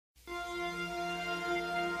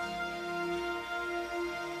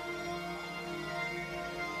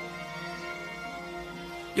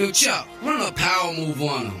Yo, Chuck, run a power move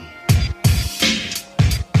on him.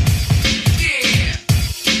 Yeah.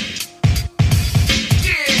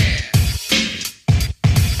 Yeah.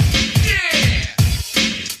 Yeah.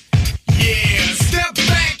 Yeah. Step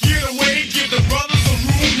back, get away, give the brothers a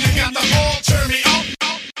room. You got the all turn me up.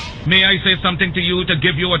 May I say something to you to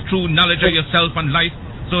give you a true knowledge of yourself and life,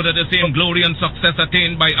 so that the same glory and success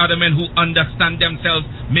attained by other men who understand themselves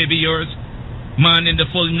may be yours? Man in the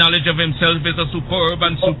full knowledge of himself is a superb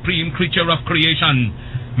and supreme creature of creation.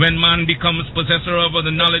 When man becomes possessor of the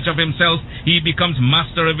knowledge of himself, he becomes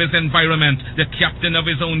master of his environment, the captain of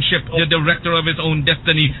his own ship, the director of his own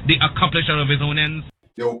destiny, the accomplisher of his own ends.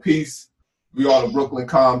 Yo, peace. We are the Brooklyn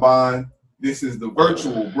Combine. This is the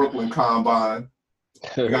virtual Brooklyn Combine.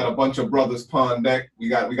 We got a bunch of brothers on deck. We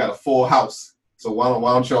got a full house. So why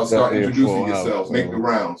don't y'all start introducing yourselves? Make the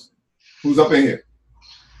rounds. Who's up in here?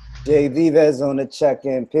 Jay Vives on the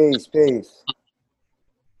check-in. Peace.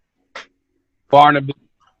 Barnaby.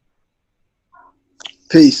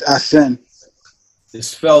 Peace. I send.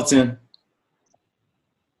 It's Felton.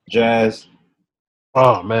 Jazz.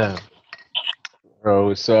 Oh man.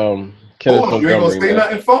 Bro, it's Hold Kenneth on, you ain't gonna say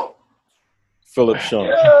nothing, Funk? Philip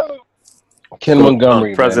Sean. Ken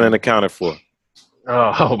Montgomery. President man. accounted for.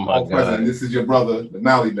 Oh my God. President, this is your brother, the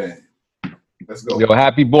Mally Band. Let's go. Yo,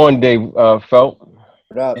 happy born day, Felt.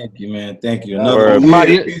 What up? Thank you, man. Thank you. Word.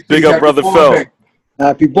 Another Peace, Big peace, up, happy brother born Phil. day.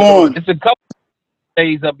 Happy born. It's a couple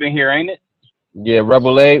days up in here, ain't it? Yeah,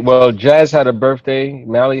 Rebel A. Well, Jazz had a birthday.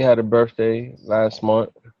 Mally had a birthday last month.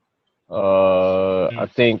 I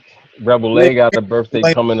think Rebel A got a birthday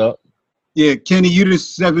coming up. Yeah, Kenny, you the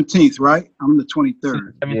 17th, right? I'm the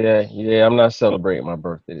 23rd. Yeah, I'm not celebrating my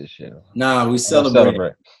birthday this year. Nah, we I'm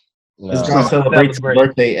celebrate. Nah. He's gonna celebrate his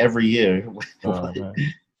birthday every year.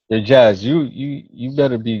 Yeah, Jazz, you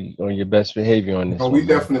better be on your best behavior on this. Oh, we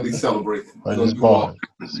definitely celebrate. I'm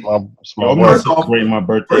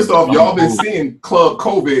First off, y'all been seeing Club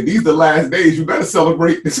COVID. These the last days. You better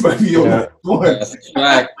celebrate. This might be your last one. That's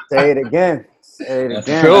right. Say it again.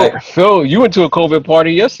 Phil, you went to a COVID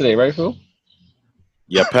party yesterday, right, Phil?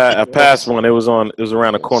 Yeah, I passed one. It was around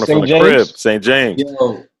the corner St. from the James? crib, St. James.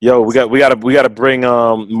 Yo, we got to bring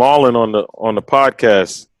Marlon on the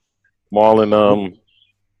podcast. Marlon,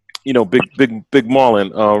 big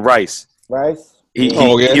Marlon, Rice. He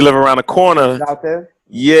live around the corner. He's out there?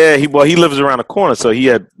 Yeah, he lives around the corner, so he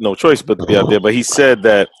had no choice but to be out there. But he said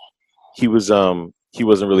that he wasn't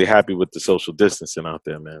really happy with the social distancing out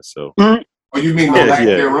there, man. So. Oh, you mean the lack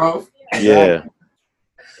thereof? Yeah.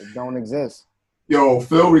 It don't exist. Yo,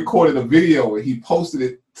 Phil recorded a video and he posted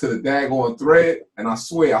it to the daggone thread, and I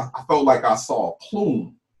swear I felt like I saw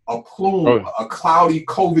a cloudy,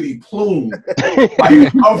 COVIDy plume,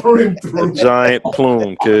 like hovering through. A giant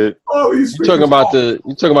plume, kid. Oh, you talking about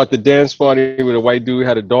the dance party where the white dude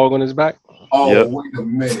had a dog on his back? Oh, yep. Wait a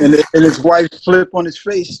minute. And his wife flip on his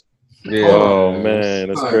face. Yeah. Oh man,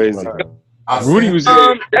 that's crazy. Rudy was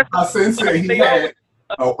there. I said he had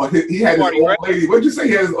his old lady. What'd you say?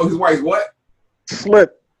 He had his wife's what?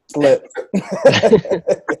 Flip.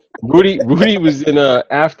 Rudy was in a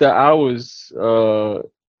after hours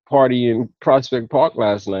party in Prospect Park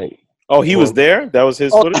last night. Oh, he was there? That was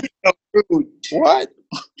his footage? What?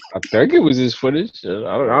 I think it was his footage. I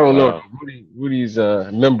don't know. Rudy's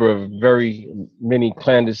a member of very many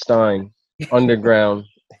clandestine underground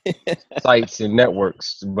sites and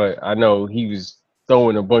networks, but I know he was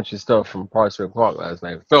throwing a bunch of stuff from Prospect Park last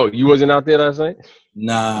night. Phil, you wasn't out there last night?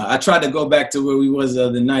 Nah, I tried to go back to where we was the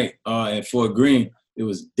other night at Fort Greene. It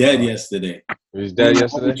was dead yesterday. It was dead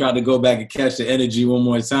yesterday? We tried to go back and catch the energy one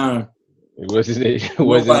more time.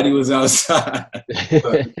 Nobody was outside.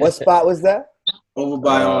 What spot was that? Over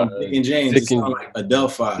by Dick and James. It's like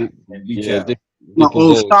Adelphi. My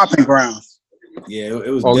old stomping grounds. Yeah, it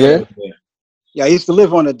was dead. Yeah, I used to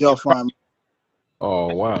live on Adelphi.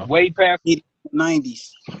 Oh, wow. Way past the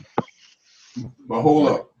 90s. But hold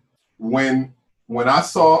up. When I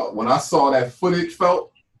saw that footage,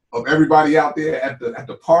 Felt, of everybody out there at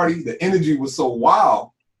the party, the energy was so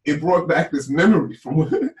wild. It brought back this memory from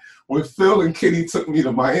when Phil and Kitty took me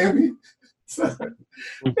to Miami. They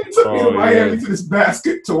took me to Miami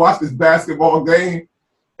to watch this basketball game,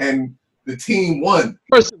 and the team won.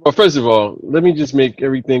 First of all, let me just make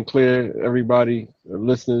everything clear, everybody,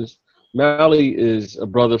 listeners. Mally is a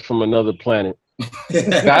brother from another planet.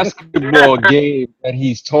 The basketball game that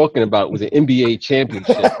he's talking about was an NBA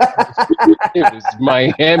championship. It was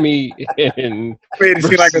Miami and made it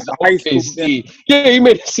seem like it's a high school. Yeah, he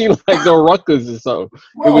made it seem like the Rutgers or something.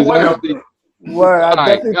 Well, it was everything. Go ahead.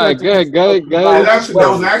 That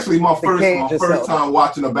was actually my first time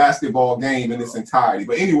watching a basketball game in its entirety.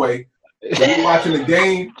 But anyway, So we watching the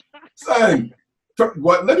game, son.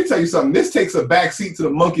 What? Let me tell you something. This takes a backseat to the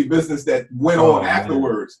monkey business that went on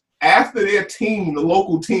afterwards. After their team, the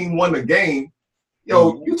local team, won the game.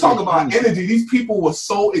 Yo, you talk about energy. These people were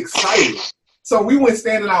so excited. So we went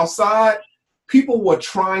standing outside. People were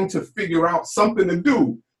trying to figure out something to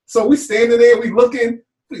do. So we standing there, we looking.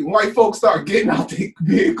 White folks start getting out their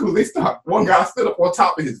vehicles. One guy stood up on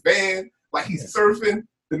top of his van like he's surfing.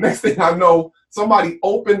 The next thing I know, somebody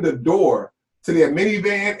opened the door to their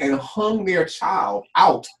minivan and hung their child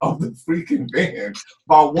out of the freaking van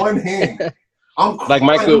by one hand. I'm like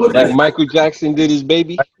Michael Jackson did his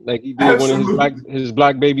baby, like he did one of his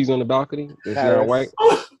black babies on the balcony. It's not white.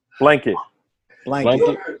 Blanket.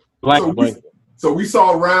 So we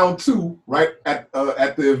saw round 2 right at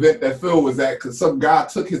the event that Phil was at, because some guy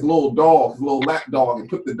took his little lap dog, and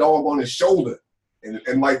put the dog on his shoulder,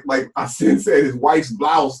 and like I said, his wife's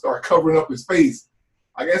blouse started covering up his face.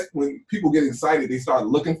 I guess when people get excited, they start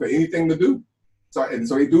looking for anything to do. So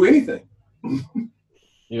they do anything.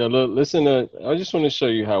 Listen, I just want to show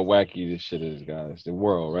you how wacky this shit is, guys. The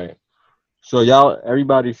world, right? So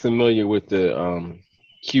everybody familiar with the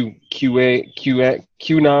QAnon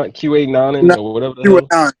or whatever the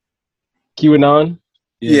hell? QAnon?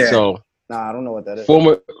 Yeah. So I don't know what that is.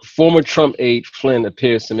 Former Trump aide Flynn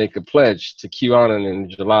appears to make a pledge to QAnon in the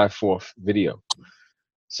July 4th video.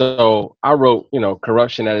 So I wrote,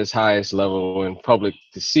 corruption at its highest level in public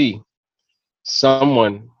to see.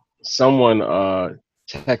 Someone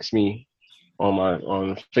texts me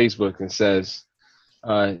on Facebook and says,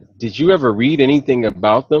 did you ever read anything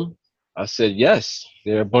about them? I said, yes,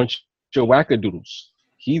 they're a bunch of wackadoodles.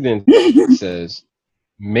 He then says,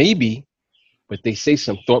 maybe, but they say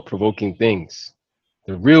some thought-provoking things.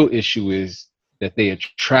 The real issue is that they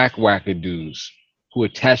attract wackadoos who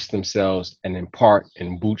attach themselves and impart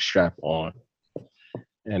and bootstrap on.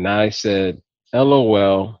 And I said,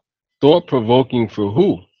 LOL, thought-provoking for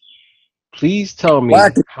who? Please tell me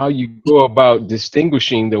how you go about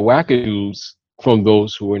distinguishing the wackadoos from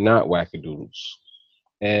those who are not wackadoodles.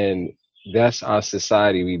 And that's our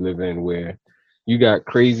society we live in, where you got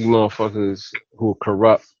crazy motherfuckers who are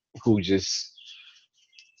corrupt, who just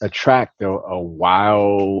attract a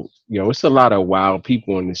wild, it's a lot of wild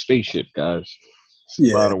people in the spaceship, guys. It's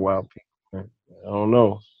a lot of wild people. I don't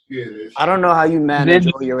know. I don't know how you manage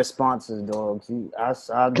all your responses, dog.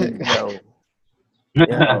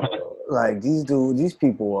 Like these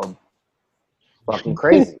people are fucking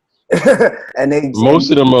crazy. And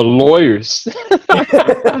most of them are lawyers. A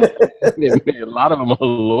lot of them are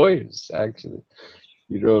lawyers, actually.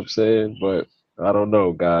 You know what I'm saying? But I don't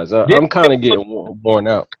know, guys. I'm kind of getting worn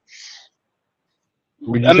out.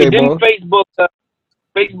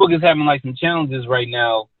 Facebook is having like some challenges right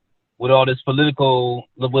now with all this political,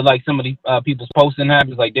 with like some of the people's posting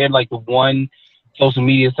habits. Like they're like the one social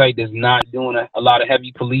media site that's not doing a lot of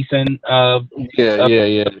heavy policing.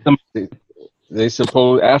 They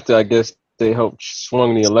suppose after, I guess, they helped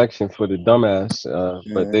swung the election for the dumbass,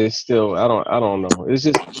 but they still, I don't know. It's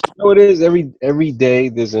just, it is every day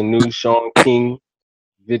there's a new Sean King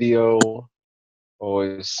video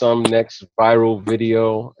or some next viral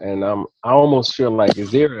video, and I almost feel like,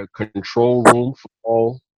 is there a control room for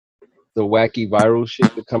all the wacky viral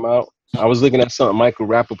shit to come out? I was looking at something Michael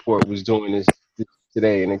Rappaport was doing this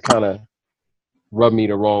today, and it kind of rubbed me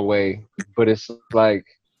the wrong way. But it's like,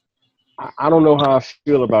 I don't know how I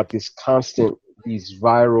feel about these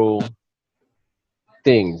viral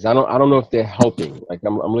things. I don't know if they're helping. Like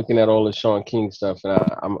I'm looking at all the Sean King stuff, and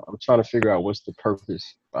I'm trying to figure out what's the purpose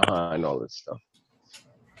behind all this stuff.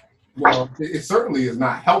 Well, it certainly is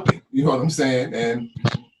not helping. You know what I'm saying? And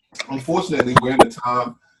unfortunately, we're in a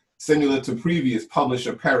time similar to previous publish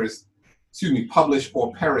or perish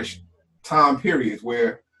time periods,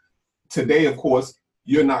 where today, of course,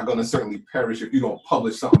 you're not going to certainly perish if you don't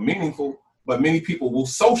publish something meaningful, but many people will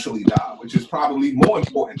socially die, which is probably more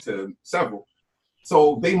important to several.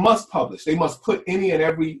 So they must publish. They must put any and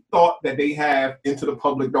every thought that they have into the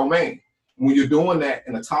public domain. When you're doing that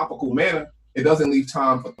in a topical manner, it doesn't leave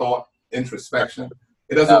time for thought, introspection.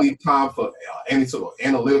 It doesn't leave time for any sort of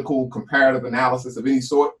analytical, comparative analysis of any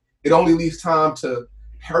sort. It only leaves time to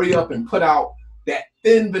hurry up and put out that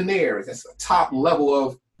thin veneer. That's the top level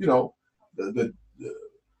of, the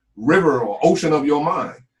river or ocean of your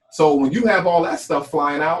mind. So when you have all that stuff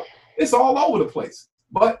flying out, it's all over the place.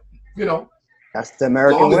 But, that's the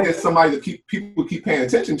American way. As long as there's somebody that people keep paying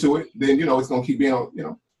attention to it, then, it's going to keep being,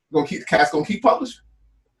 the cat's going to keep publishing.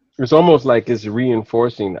 It's almost like it's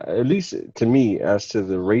reinforcing, at least to me, as to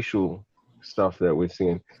the racial stuff that we're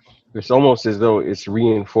seeing. It's almost as though it's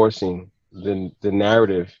reinforcing the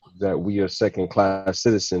narrative that we are second-class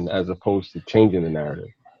citizen as opposed to changing the narrative.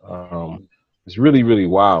 It's really, really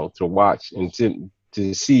wild to watch and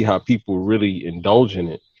to see how people really indulge in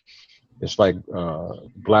it. It's like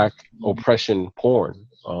black oppression porn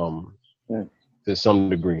to some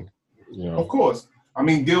degree. You know? Of course. I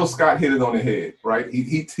mean, Gil Scott hit it on the head, right?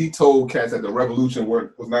 He told cats that the revolution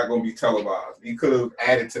was not going to be televised. He could have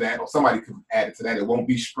added to that, or somebody could have added to that. It won't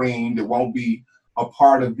be streamed. It won't be a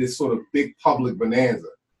part of this sort of big public bonanza.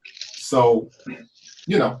 So,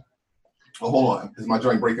 you know, hold on. Is my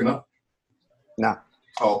joint breaking up? Nah.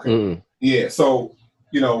 Oh, okay. Yeah. So,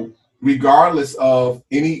 you know, regardless of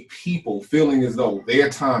any people feeling as though their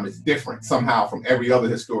time is different somehow from every other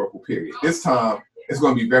historical period, this time it's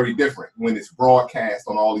going to be very different when it's broadcast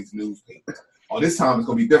on all these newspapers. Or this time it's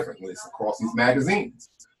going to be different when it's across these magazines,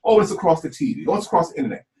 or it's across the TV, or it's across the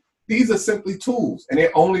internet. These are simply tools, and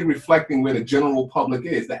they're only reflecting where the general public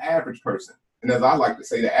is, the average person. And as I like to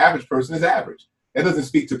say, the average person is average. That doesn't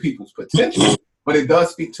speak to people's potential, but it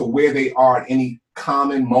does speak to where they are at any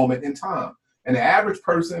common moment in time. And the average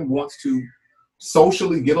person wants to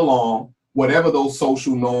socially get along, whatever those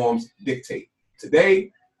social norms dictate.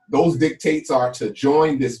 Today, those dictates are to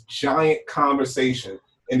join this giant conversation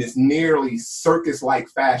in this nearly circus-like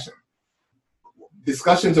fashion.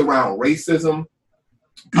 Discussions around racism,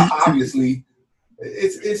 obviously,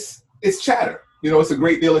 it's chatter. You know, it's a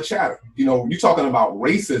great deal of chatter. You know, you're talking about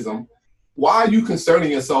racism. Why are you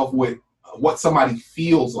concerning yourself with what somebody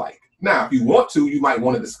feels like? Now, if you want to, you might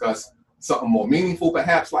want to discuss something more meaningful,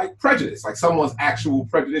 perhaps like prejudice, like someone's actual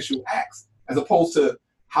prejudicial acts, as opposed to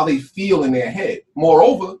how they feel in their head.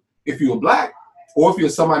 Moreover, if you're black, or if you're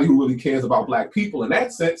somebody who really cares about black people in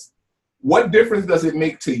that sense, what difference does it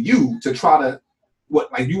make to you to try to,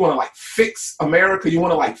 you want to like fix America? You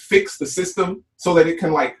want to like fix the system so that it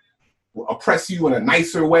can like oppress you in a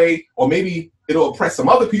nicer way, or maybe it'll oppress some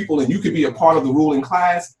other people and you could be a part of the ruling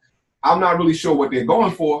class? I'm not really sure what they're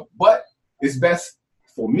going for, but it's best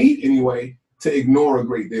for me anyway to ignore a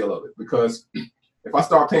great deal of it, because if I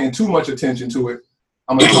start paying too much attention to it,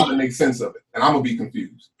 I'm gonna try to make sense of it, and I'm gonna be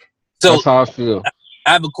confused. So that's how I feel.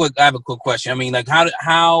 I have a quick question. I mean, like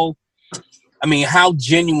how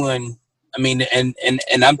genuine? I mean, and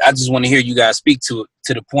I just want to hear you guys speak to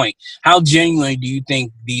the point. How genuine do you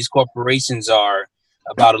think these corporations are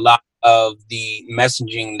about a lot of the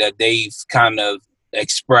messaging that they've kind of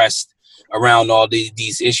expressed around all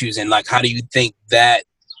these issues, and like, how do you think that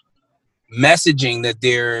messaging that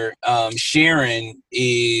they're sharing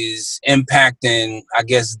is impacting, I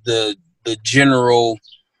guess, the general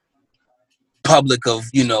public of,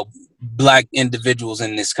 you know, black individuals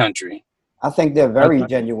in this country? I think they're very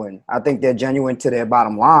genuine. I think they're genuine to their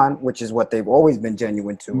bottom line, which is what they've always been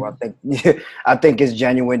genuine to. I think it's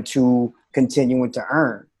genuine to continuing to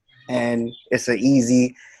earn, and it's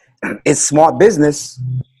it's smart business.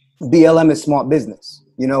 BLM is smart business.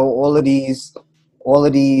 You know, all of these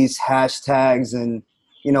hashtags and,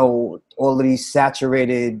 you know, all of these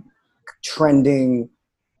saturated trending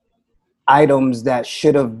items that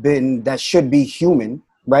should be human,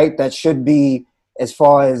 right? That should be, as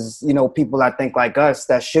far as, you know, people I think like us,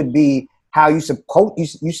 that should be how you're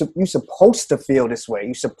supposed to feel this way.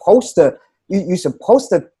 You're supposed to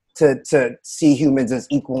see humans as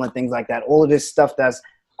equal and things like that. All of this stuff that's,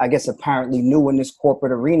 I guess, apparently new in this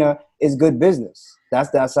corporate arena is good business.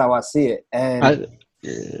 That's how I see it. And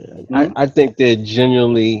I think they're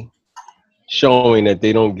genuinely showing that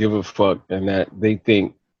they don't give a fuck, and that they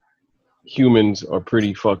think humans are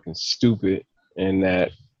pretty fucking stupid, and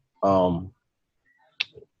that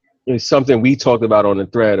it's something we talked about on the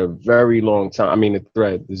thread a very long time. I mean,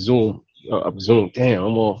 the Zoom. Damn,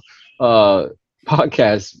 I'm on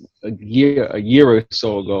podcast a year or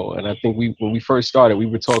so ago, and I think when we first started, we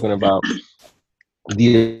were talking about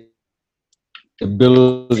the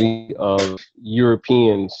ability of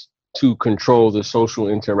Europeans to control the social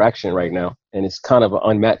interaction right now, and it's kind of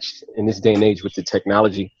unmatched in this day and age with the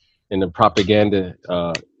technology and the propaganda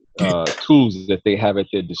tools that they have at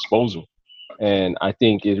their disposal. And I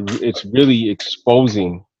think it's really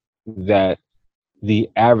exposing that the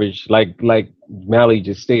average, like Mally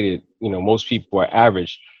just stated, you know, most people are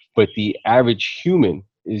average, but the average human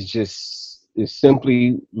is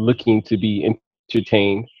simply looking to be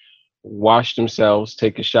entertained, wash themselves,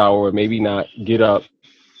 take a shower, or maybe not, get up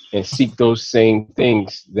and seek those same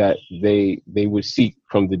things that they would seek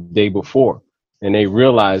from the day before. And they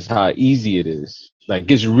realize how easy it is. Like,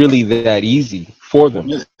 it's really that easy for them.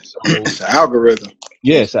 It's an algorithm.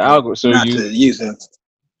 Yeah, it's an algorithm. So not to use it.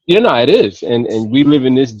 Yeah, no, it is. And we live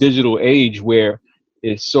in this digital age where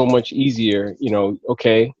it's so much easier, you know.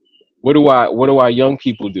 Okay, what do our young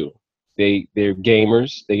people do? They're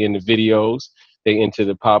gamers. They into videos. They into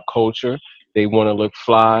the pop culture. They want to look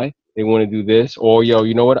fly. They want to do this. Or yo,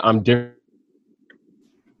 you know what? I'm different.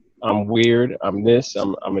 I'm weird. I'm this.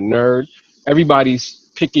 I'm a nerd.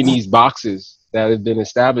 Everybody's picking these boxes that have been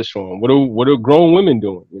established for them. What are grown women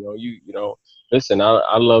doing? You know. Listen,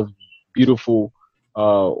 I love beautiful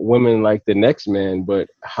women like the next man, but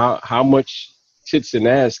how much tits and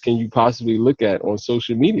ass can you possibly look at on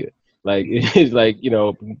social media? Like it's like,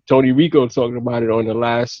 Tony Rico talking about it on the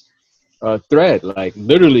last thread. Like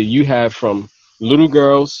literally, you have from little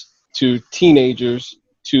girls to teenagers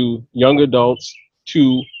to young adults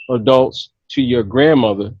to adults to your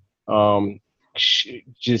grandmother,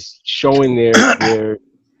 just showing their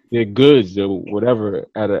goods or whatever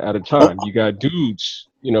at a time. You got dudes,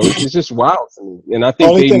 it's just wild to me, and I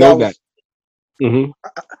think they know that. Mm-hmm.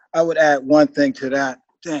 I would add one thing to that.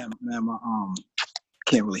 Damn, man, my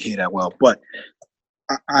can't really hear that well, but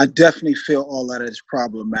I definitely feel all that is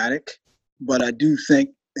problematic. But I do think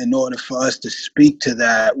in order for us to speak to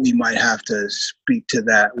that, we might have to speak to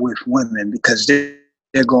that with women, because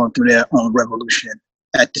they're going through their own revolution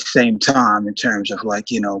at the same time in terms of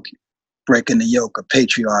breaking the yoke of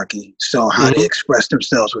patriarchy. So how they express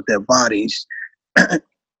themselves with their bodies,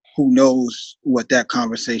 who knows what that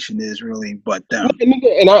conversation is really but them.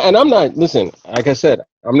 And I'm not, listen, like I said,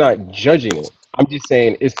 I'm not judging it. I'm just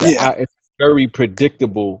saying it's a very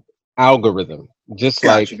predictable algorithm. Just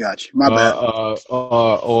Gotcha. My bad.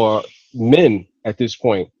 Or men at this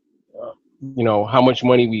point, how much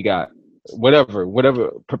money we got, whatever,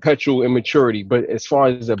 perpetual immaturity. But as far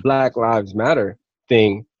as the Black Lives Matter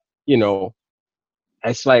thing,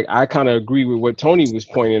 it's like I kind of agree with what Tony was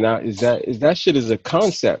pointing out. Is that shit is a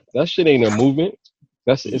concept. That shit ain't a movement.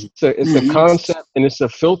 It's a concept, and it's a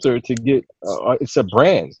filter to get. It's a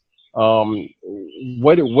brand.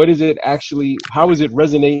 What is it actually? How is it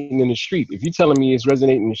resonating in the street? If you're telling me it's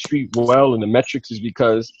resonating in the street well, and the metrics is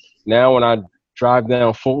because now when I drive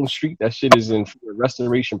down Fulton Street, that shit is in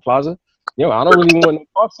Restoration Plaza. I don't really want no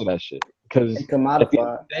parts of that shit, because at the end of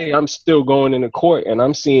the day, I'm still going into court and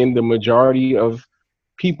I'm seeing the majority of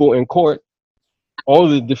people in court. All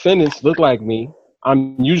the defendants look like me.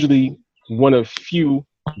 I'm usually one of few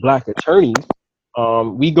Black attorneys.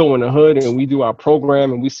 We go in the hood and we do our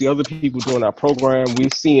program, and we see other people doing our program. We're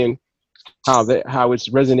seeing how it's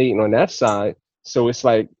resonating on that side. So it's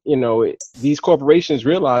like, these corporations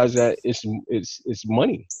realize that it's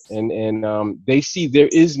money, and they see there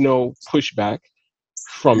is no pushback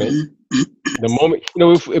from it. The moment,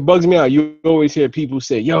 it bugs me out. You always hear people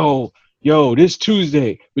say, yo, this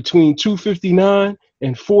Tuesday between 2:59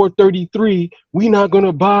 and 4:33, we not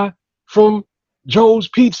gonna buy from Joe's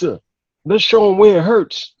Pizza. Let's show them where it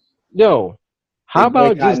hurts. Yo, how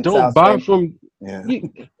about just don't buy from?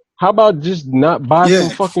 How about just not buy from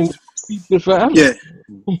fucking Pizza forever? Yeah,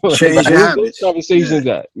 change your habits. Conversations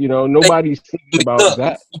that nobody's thinking about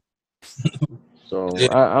that. So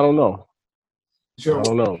I don't know. Sure. I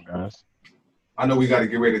don't know, guys. I know we got to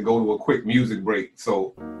get ready to go to a quick music break.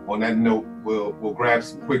 So on that note, we'll grab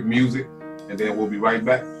some quick music, and then we'll be right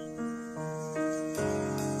back.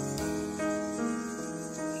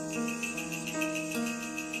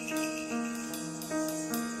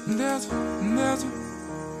 There's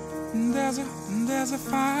a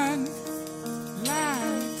fine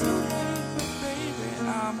line, baby,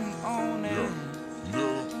 I'm on it.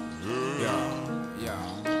 Yeah.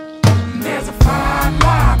 There's a fine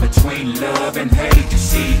line between love and hate. You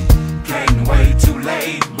see, can't wait too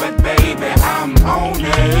late, but baby, I'm on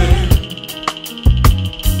it.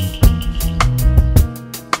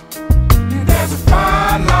 There's a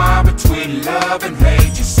fine line between love and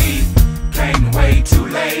hate. You see, can't wait too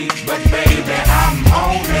late, but baby, I'm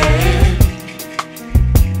on it.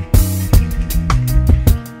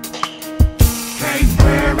 Can't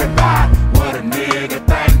worry about what a nigga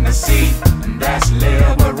think to see. And that's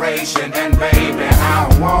liberation, and baby, I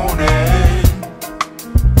want it.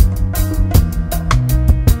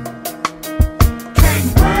 Can't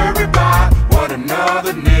worry about what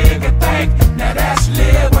another nigga think. Now that's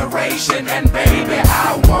liberation, and baby,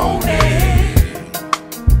 I want it.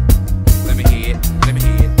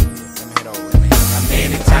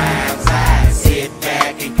 Many times I sit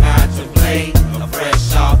back and contemplate,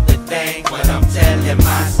 fresh off the thing when I'm telling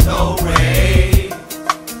my story.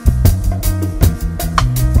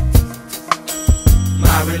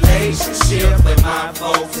 My relationship with my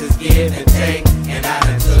folks is give and take, and I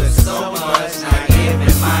done took so much, not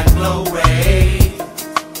giving my glory.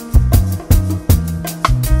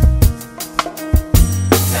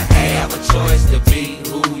 To have a choice to be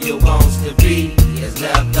who you want to be is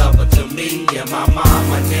left up to me, and my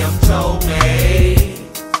mama them told me.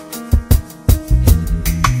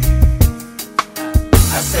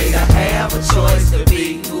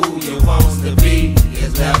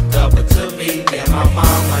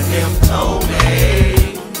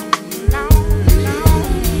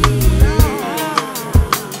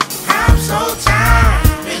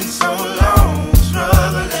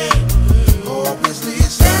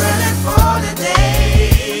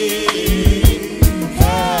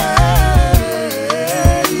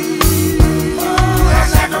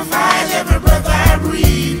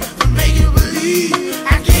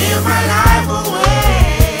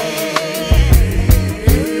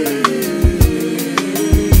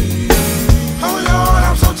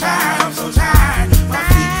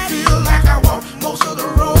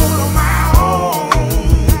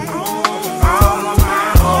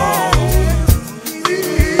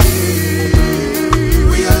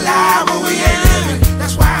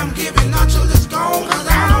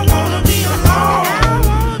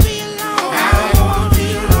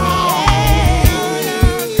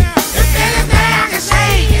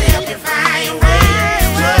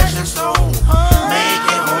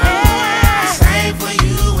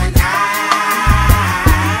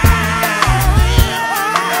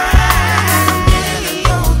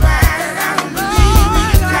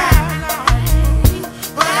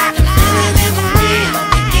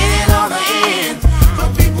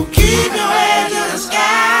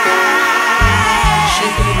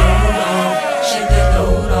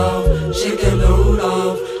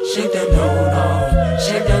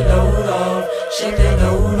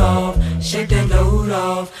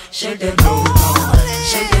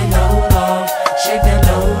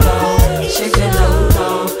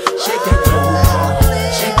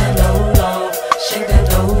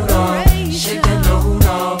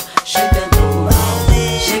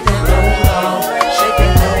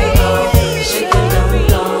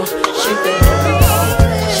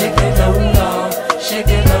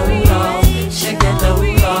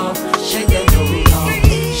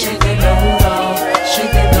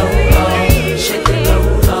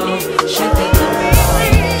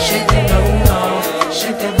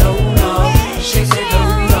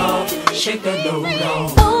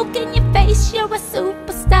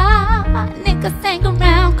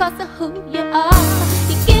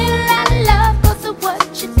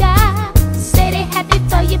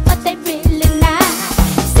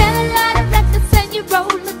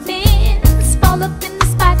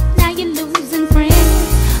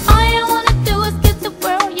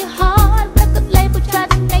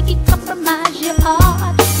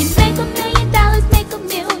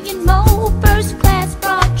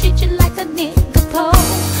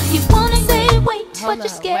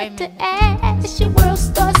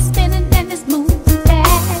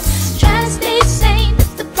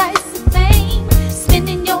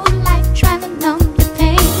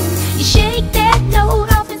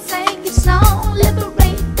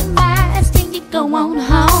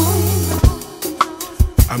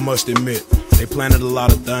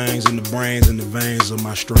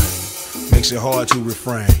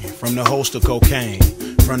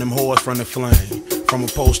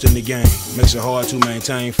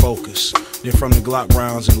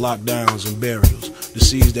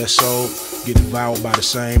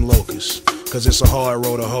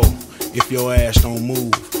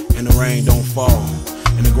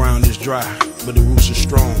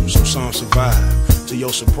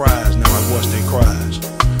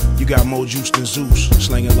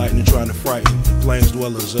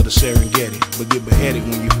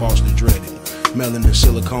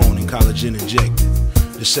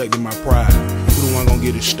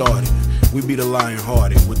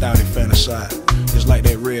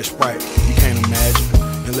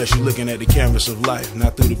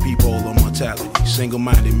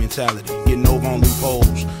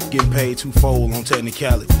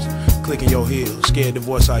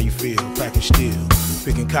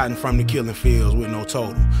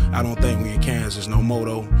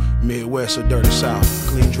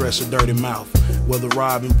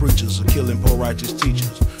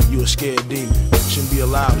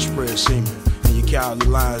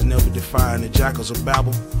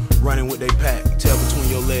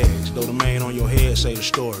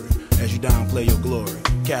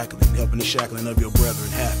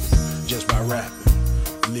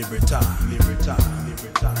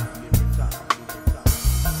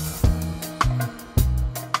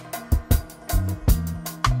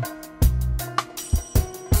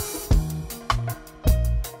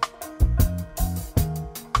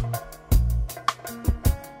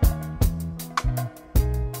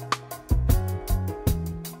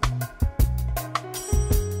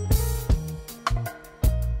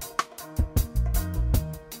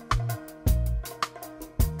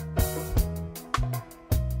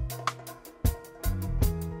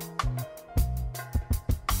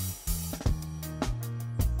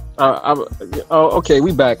 Okay,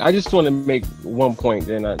 we back. I just want to make one point,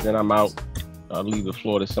 then I'm out. I'll leave the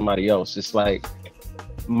floor to somebody else. It's like,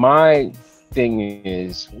 my thing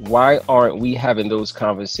is, why aren't we having those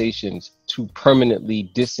conversations to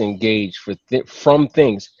permanently disengage from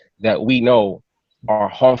things that we know are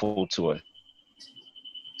harmful to us?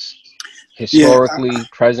 Historically,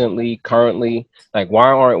 presently, currently, like, why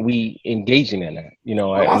aren't we engaging in that? You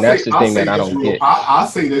know, and that's the thing that I don't get. I'll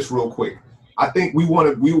say this real quick. I think we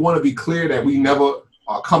want to be clear that we never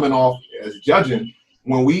are coming off as judging.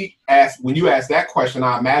 When you ask that question,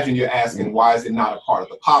 I imagine you're asking, why is it not a part of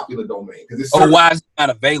the popular domain? Why is it not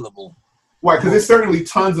available? Right, because there's certainly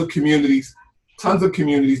tons of communities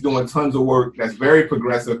doing tons of work that's very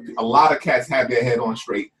progressive. A lot of cats have their head on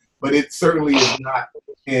straight, but it certainly is not,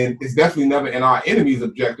 and it's definitely never in our enemy's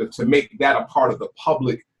objective to make that a part of the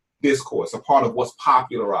public discourse, a part of what's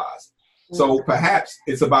popularized. So perhaps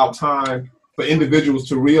it's about time for individuals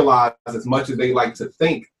to realize, as much as they like to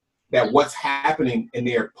think, that what's happening in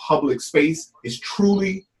their public space is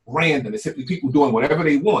truly random. It's simply people doing whatever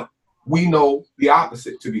they want. We know the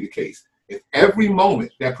opposite to be the case. If every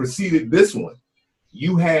moment that preceded this one,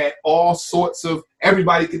 you had all sorts of,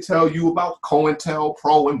 everybody could tell you about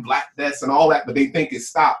COINTELPRO and Black Deaths and all that, but they think it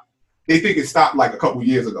stopped. They think it stopped like a couple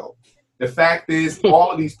years ago. The fact is,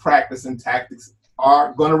 all of these practices and tactics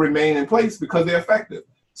are going to remain in place because they're effective.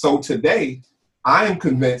 So today, I am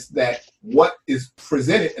convinced that what is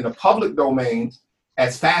presented in the public domain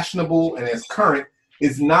as fashionable and as current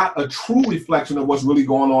is not a true reflection of what's really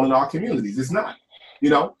going on in our communities. It's not. You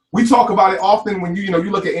know, we talk about it often when you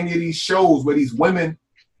look at any of these shows where these women,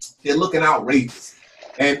 they're looking outrageous.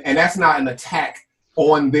 And that's not an attack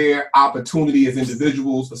on their opportunity as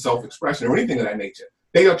individuals for self-expression or anything of that nature.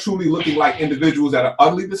 They are truly looking like individuals that are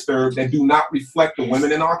utterly disturbed, that do not reflect the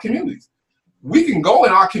women in our communities. We can go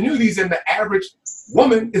in our communities and the average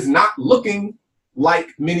woman is not looking like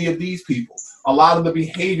many of these people. A lot of the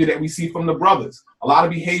behavior that we see from the brothers, a lot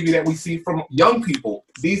of behavior that we see from young people,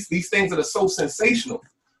 these things that are so sensational.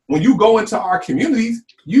 When you go into our communities,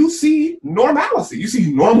 you see normalcy. You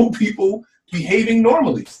see normal people behaving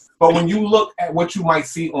normally. But when you look at what you might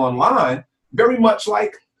see online, very much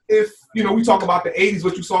like if, we talk about the 80s,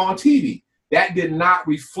 what you saw on TV, that did not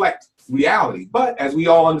reflect reality. But as we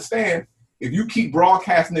all understand, if you keep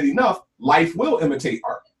broadcasting it enough, life will imitate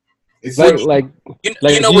art. It's you're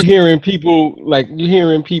hearing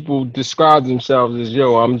people describe themselves as,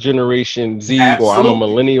 I'm Generation Z, or I'm a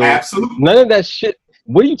millennial. Absolutely. None of that shit.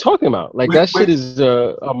 What are you talking about? Like, that shit is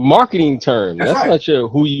a marketing term. That's right. Not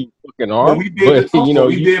who you fucking are. When we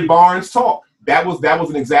did Barnes Talk, that was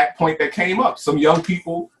an exact point that came up. Some young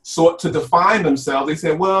people sought to define themselves. They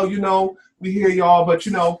said, well, we hear y'all, but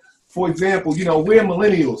for example, we're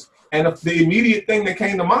millennials. And the immediate thing that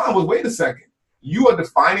came to mind was, wait a second, you are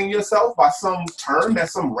defining yourself by some term that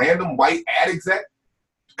some random white ad exec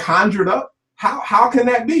conjured up? How can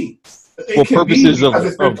that be? For purposes of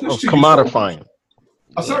commodifying.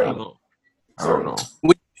 Certainly. I don't know.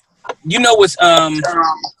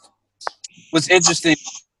 What's interesting?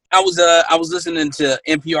 I was listening to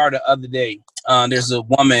NPR the other day. There's a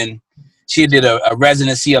woman. She did a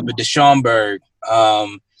residency up at the Schomburg,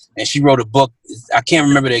 and she wrote a book. I can't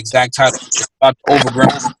remember the exact title. It's about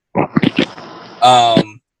Overgrown.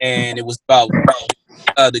 And it was about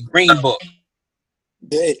the Green Book.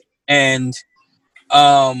 And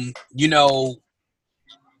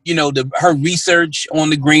her research on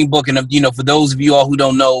the Green Book, and for those of you all who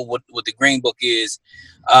don't know what the Green Book is,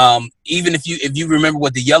 even if you remember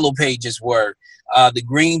what the yellow pages were, the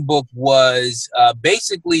Green Book was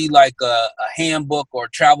basically like a handbook or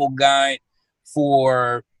travel guide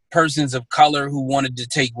for persons of color who wanted to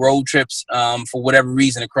take road trips for whatever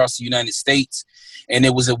reason across the United States. And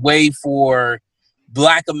it was a way for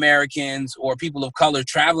Black Americans or people of color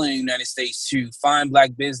traveling in the United States to find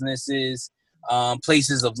Black businesses,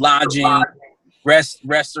 places of lodging,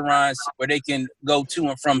 restaurants where they can go to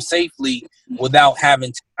and from safely without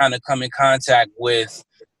having to kind of come in contact with,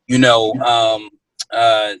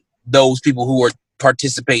 those people who are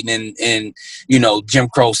participating in Jim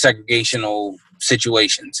Crow segregational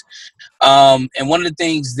situations. And one of the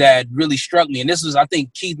things that really struck me, and this was, I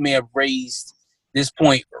think Keith may have raised this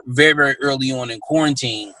point very, very early on in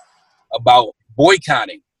quarantine about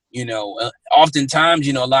boycotting. Oftentimes,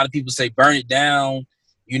 a lot of people say burn it down,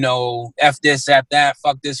 F this, F that,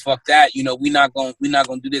 fuck this, fuck that. We're not gonna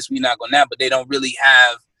do this, we're not gonna that, but they don't really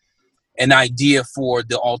have an idea for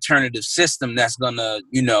the alternative system that's gonna,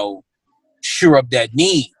 sure up that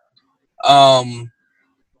need. And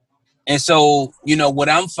so, what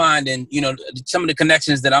I'm finding, some of the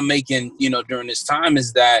connections that I'm making, during this time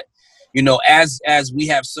is that, You know, as we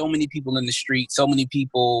have so many people in the street, so many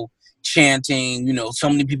people chanting, you know, so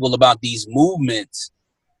many people about these movements,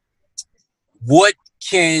 what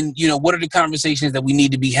are the conversations that we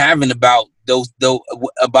need to be having about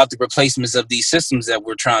about the replacements of these systems that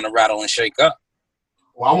we're trying to rattle and shake up?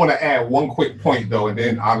 Well, I want to add one quick point though, and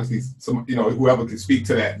then obviously whoever can speak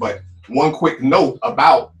to that. But one quick note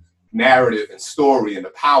about narrative and story and the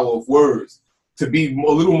power of words, to be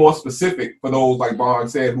a little more specific for those, like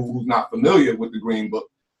Barnes said, who's not familiar with the Green Book.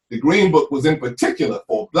 The Green Book was in particular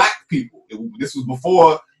for Black people. This was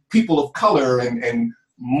before people of color and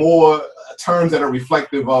more terms that are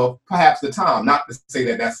reflective of perhaps the time. Not to say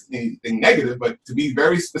that that's anything negative, but to be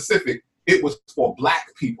very specific, it was for Black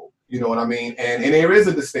people. You know what I mean? And there is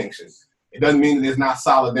a distinction. It doesn't mean that there's not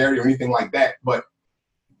solidarity or anything like that, but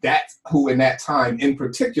that's who in that time in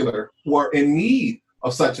particular were in need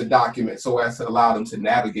of such a document so as to allow them to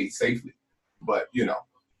navigate safely. But,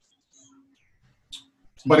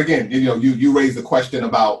 but again, you raised the question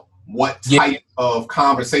about what type of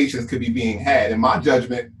conversations could be being had. In my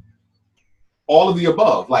judgment, all of the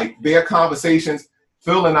above. Like their conversations,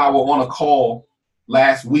 Phil and I were on a call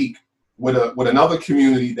last week with another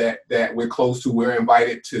community that we're close to. We're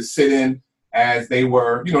invited to sit in as they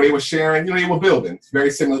were, they were sharing, they were building. It's very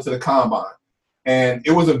similar to the Combine. And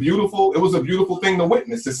it was a beautiful thing to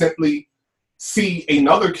witness, to simply see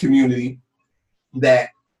another community that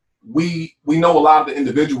we know a lot of the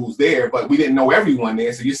individuals there, but we didn't know everyone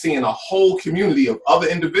there. So you're seeing a whole community of other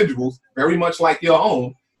individuals, very much like your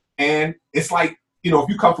own. And it's like, if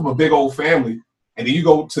you come from a big old family and then you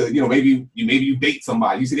go to, maybe you date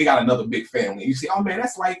somebody, you see they got another big family. And you see, oh man,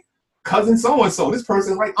 that's like cousin so-and-so. This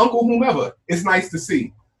person's like uncle whomever. It's nice to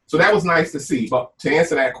see. So that was nice to see. But to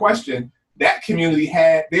answer that question, that community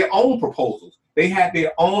had their own proposals. They had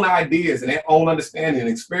their own ideas and their own understanding and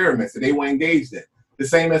experiments that they were engaged in. The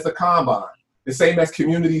same as the Combine, the same as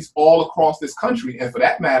communities all across this country, and for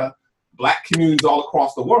that matter, Black communities all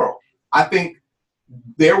across the world. I think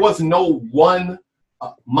there was no one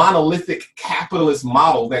monolithic capitalist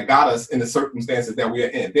model that got us in the circumstances that we are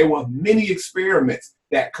in. There were many experiments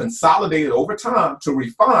that consolidated over time to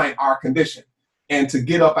refine our condition. And to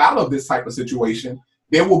get up out of this type of situation,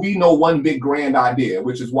 there will be no one big grand idea,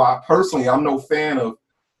 which is why personally I'm no fan of,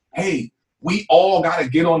 hey, we all got to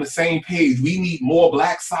get on the same page. We need more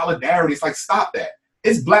Black solidarity. It's like, stop that.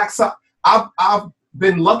 It's Black. I've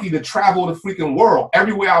been lucky to travel the freaking world.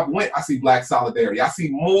 Everywhere I've went, I see Black solidarity. I see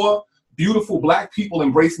more beautiful Black people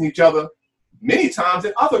embracing each other many times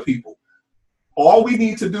than other people. All we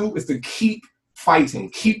need to do is to keep fighting,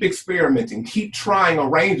 keep experimenting, keep trying a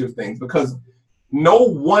range of things, because no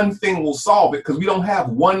one thing will solve it, because we don't have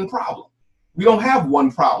one problem. We don't have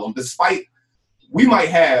one problem, despite we might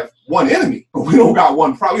have one enemy, but we don't got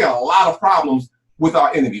one problem. We got a lot of problems with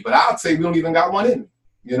our enemy, but I'd say we don't even got one enemy,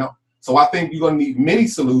 So I think you're going to need many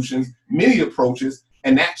solutions, many approaches,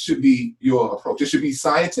 and that should be your approach. It should be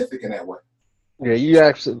scientific in that way. Yeah, you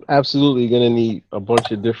absolutely going to need a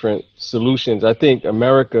bunch of different solutions. I think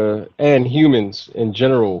America and humans in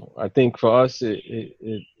general, I think for us,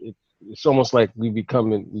 it's almost like we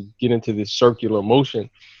get into this circular motion.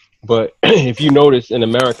 But if you notice in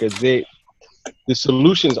America, the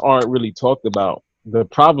solutions aren't really talked about. The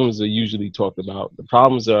problems are usually talked about. The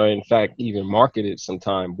problems are, in fact, even marketed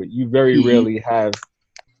sometimes, but you very rarely have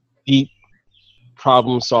deep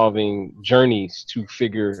problem-solving journeys to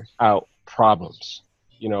figure out problems.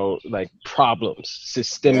 Like problems,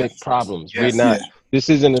 systemic problems. This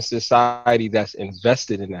isn't a society that's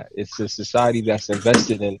invested in that. It's a society that's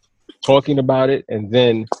invested in talking about it and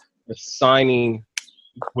then assigning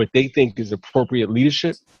what they think is appropriate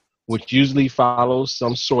leadership, which usually follows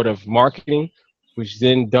some sort of marketing, which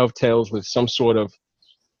then dovetails with some sort of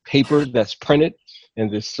paper that's printed,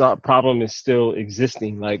 and this problem is still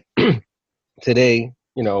existing. Like today,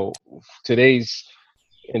 in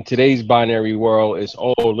today's binary world is,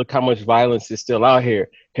 oh, look how much violence is still out here.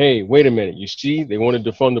 Hey, wait a minute, you see, they want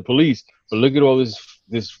to defund the police, but look at all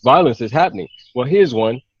this violence that's happening. Well, here's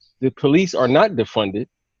one. The police are not defunded.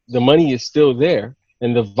 The money is still there,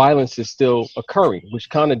 and the violence is still occurring, which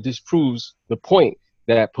kind of disproves the point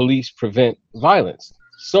that police prevent violence.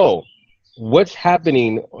 So what's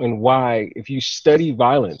happening and why, if you study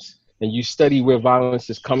violence and you study where violence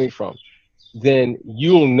is coming from, then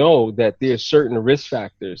you'll know that there's certain risk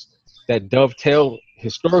factors that dovetail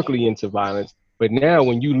historically into violence. But now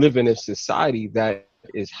when you live in a society that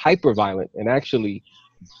is hyper-violent and actually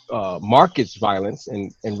markets violence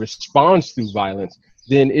and responds through violence,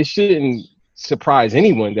 then it shouldn't surprise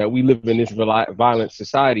anyone that we live in this violent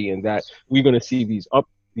society and that we're going to see these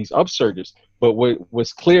upsurges. But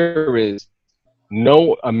what's clear is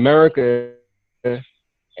No, America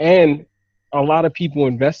and a lot of people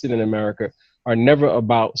invested in America are never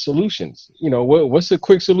about solutions. You know, what's the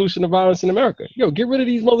quick solution to violence in America? Yo, get rid of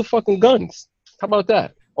these motherfucking guns. How about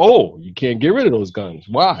that? Oh, you can't get rid of those guns.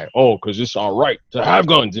 Why? Oh, because it's all right to have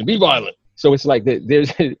guns and be violent. So it's like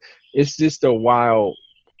it's just a wild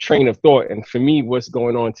train of thought. And for me, what's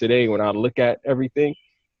going on today when I look at everything,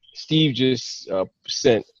 Steve just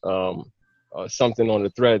sent something on the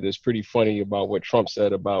thread that's pretty funny about what Trump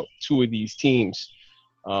said about two of these teams,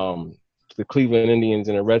 the Cleveland Indians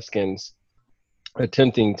and the Redskins,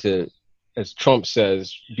 attempting to, as Trump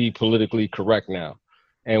says, be politically correct now.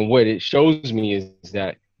 And what it shows me is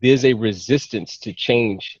that there's a resistance to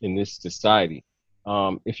change in this society.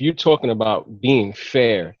 If you're talking about being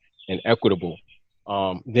fair and equitable,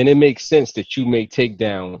 then it makes sense that you may take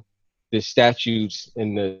down the statues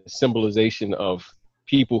and the symbolization of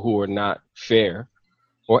people who are not fair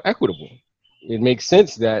or equitable. It makes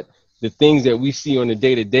sense that the things that we see on the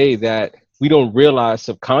day-to-day that we don't realize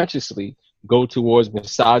subconsciously go towards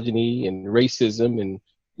misogyny and racism and,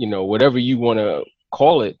 you know, whatever you want to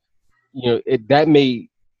call it, you know, that may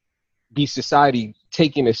be society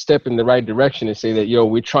taking a step in the right direction and say that, yo,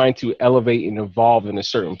 we're trying to elevate and evolve in a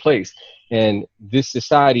certain place. And this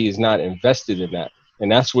society is not invested in that.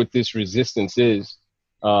 And that's what this resistance is.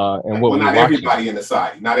 And what not everybody in the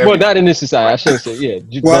society. Not everybody. Well, not in this society. I shouldn't say, yeah,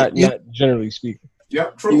 not generally speaking.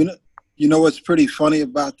 Yep, true. You know what's pretty funny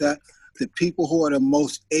about that? The people who are the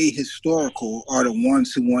most ahistorical are the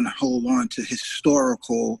ones who want to hold on to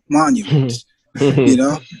historical monuments, you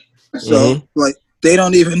know? So, like, they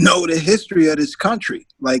don't even know the history of this country.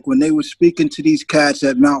 Like, when they were speaking to these cats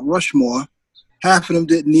at Mount Rushmore, half of them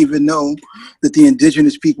didn't even know that the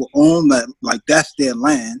indigenous people own that, like, that's their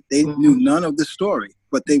land. They knew none of the story,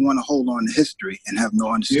 but they want to hold on to history and have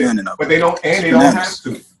no understanding of it. But they don't have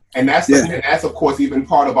to. And that's of course even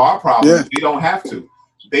part of our problem. Yeah. They don't have to.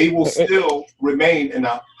 They will still remain in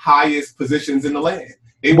the highest positions in the land.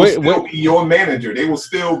 They will still be your manager. They will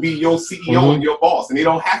still be your CEO and your boss, and they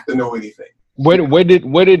don't have to know anything. What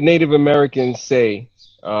did Native Americans say?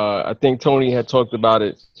 I think Tony had talked about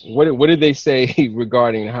it. What did they say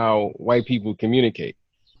regarding how white people communicate?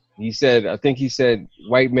 He said,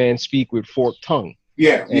 white men speak with forked tongue.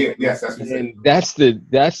 Yes, that's what he said. And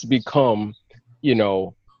that's become, you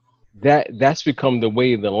know, that's become the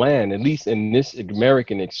way of the land, at least in this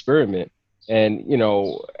American experiment. And, you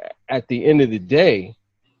know, at the end of the day,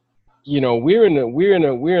 you know, we're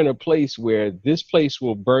in a place where this place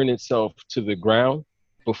will burn itself to the ground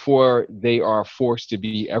before they are forced to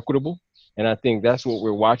be equitable. And I think that's what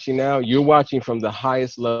we're watching now. You're watching from the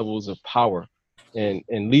highest levels of power and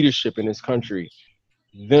leadership in this country,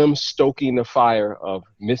 them stoking the fire of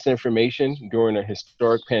misinformation during a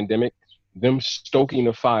historic pandemic, them stoking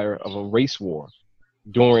the fire of a race war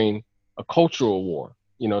during a cultural war.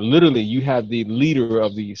 You know, literally you have the leader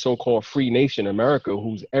of the so-called free nation, America,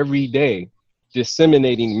 who's every day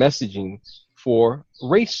disseminating messaging for a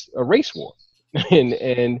race war.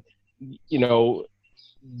 and you know,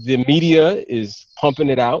 the media is pumping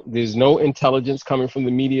it out. There's no intelligence coming from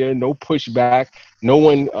the media, no pushback, no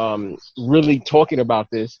one really talking about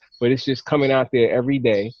this, but it's just coming out there every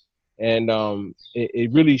day. And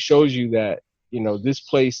it really shows you that, you know, this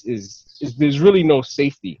place is there's really no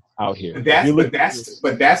safety out here.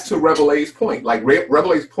 But that's to Reveille's point. Like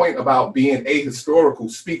Reveille's point about being ahistorical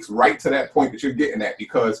speaks right to that point that you're getting at.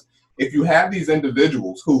 Because if you have these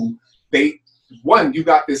individuals who you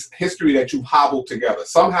got this history that you've hobbled together.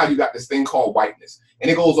 Somehow you got this thing called whiteness. And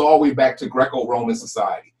it goes all the way back to Greco-Roman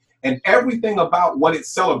society. And everything about what it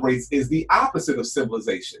celebrates is the opposite of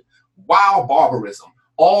civilization. Wild barbarism,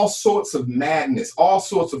 all sorts of madness, all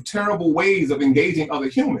sorts of terrible ways of engaging other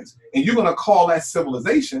humans. And you're going to call that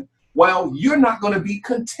civilization? Well, you're not going to be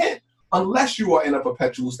content unless you are in a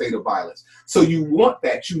perpetual state of violence. So you want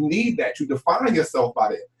that, you need that, you define yourself by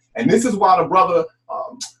that. And this is why the brother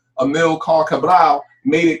Amilcar Cabral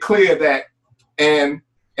made it clear that, and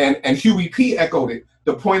Huey P. echoed it,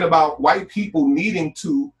 the point about white people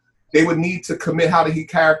they would need to commit, how did he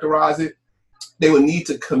characterize it? They would need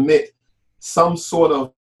to commit some sort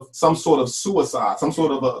of suicide, some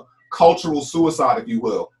sort of a cultural suicide, if you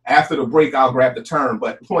will. After the break, I'll grab the term.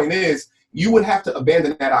 But the point is, you would have to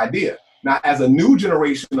abandon that idea. Now, as a new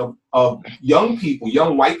generation of young people,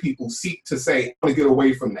 young white people seek to say, I want to get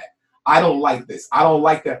away from that. I don't like this. I don't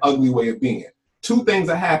like that ugly way of being. Two things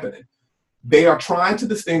are happening. They are trying to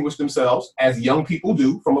distinguish themselves, as young people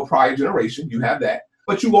do, from a prior generation. You have that.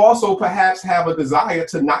 But you also perhaps have a desire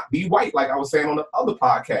to not be white, like I was saying on the other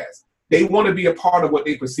podcast. They want to be a part of what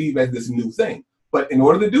they perceive as this new thing. But in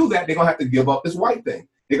order to do that, they're going to have to give up this white thing.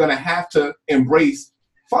 They're going to have to embrace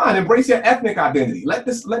your ethnic identity. Let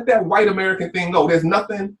that white American thing go.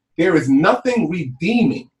 There is nothing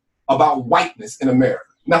redeeming about whiteness in America.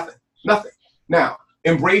 Nothing. Now,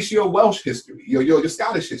 embrace your Welsh history, your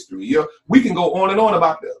Scottish history. We can go on and on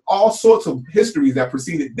about all sorts of histories that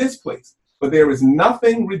preceded this place, but there is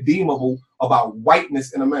nothing redeemable about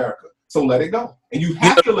whiteness in America. So let it go, and you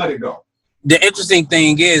have to let it go. The interesting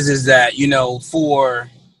thing is that, for,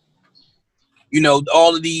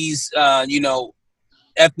 all of these,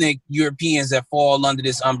 ethnic Europeans that fall under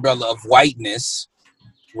this umbrella of whiteness,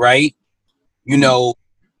 right?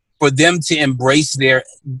 For them to embrace their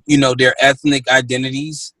ethnic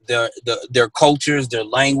identities, their cultures, their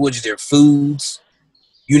language, their foods,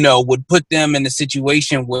 would put them in a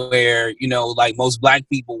situation where, like most Black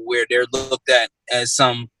people, where they're looked at as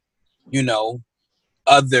some,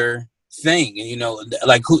 other thing,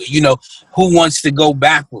 like who wants to go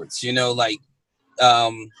backwards, like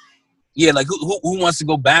who wants to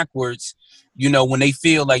go backwards, when they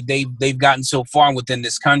feel like they've gotten so far within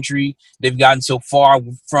this country, they've gotten so far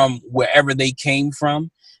from wherever they came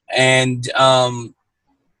from, and I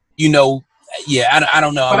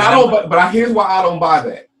don't know. But here's why I don't buy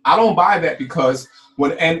that. I don't buy that because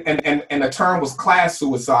when and the term was class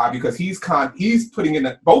suicide, because he's putting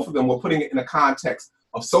in both of them were putting it in the context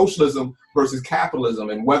of socialism versus capitalism,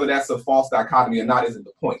 and whether that's a false dichotomy or not isn't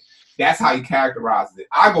the point. That's how he characterizes it.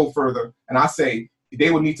 I go further and I say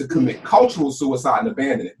they would need to commit cultural suicide and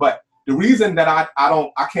abandon it. But the reason that I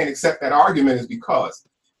can't accept that argument is because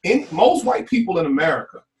most white people in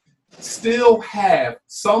America still have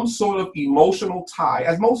some sort of emotional tie,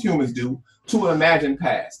 as most humans do, to an imagined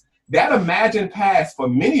past. That imagined past for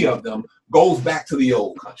many of them goes back to the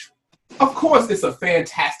old country. Of course, it's a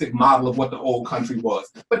fantastic model of what the old country was,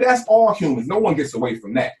 but that's all humans. No one gets away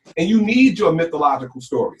from that. And you need your mythological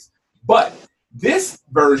stories. But this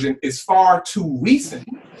version is far too recent.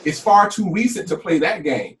 It's far too recent to play that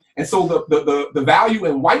game. And so the value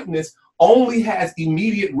in whiteness only has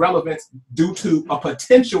immediate relevance due to a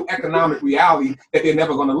potential economic reality that they're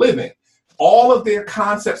never going to live in. All of their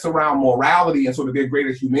concepts around morality and sort of their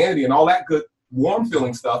greater humanity and all that good warm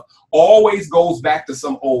feeling stuff always goes back to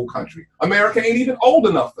some old country. America ain't even old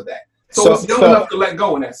enough for that. So it's young enough to let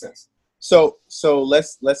go in that sense. So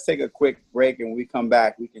let's take a quick break, and when we come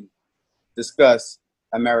back, we can discuss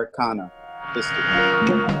Americana history.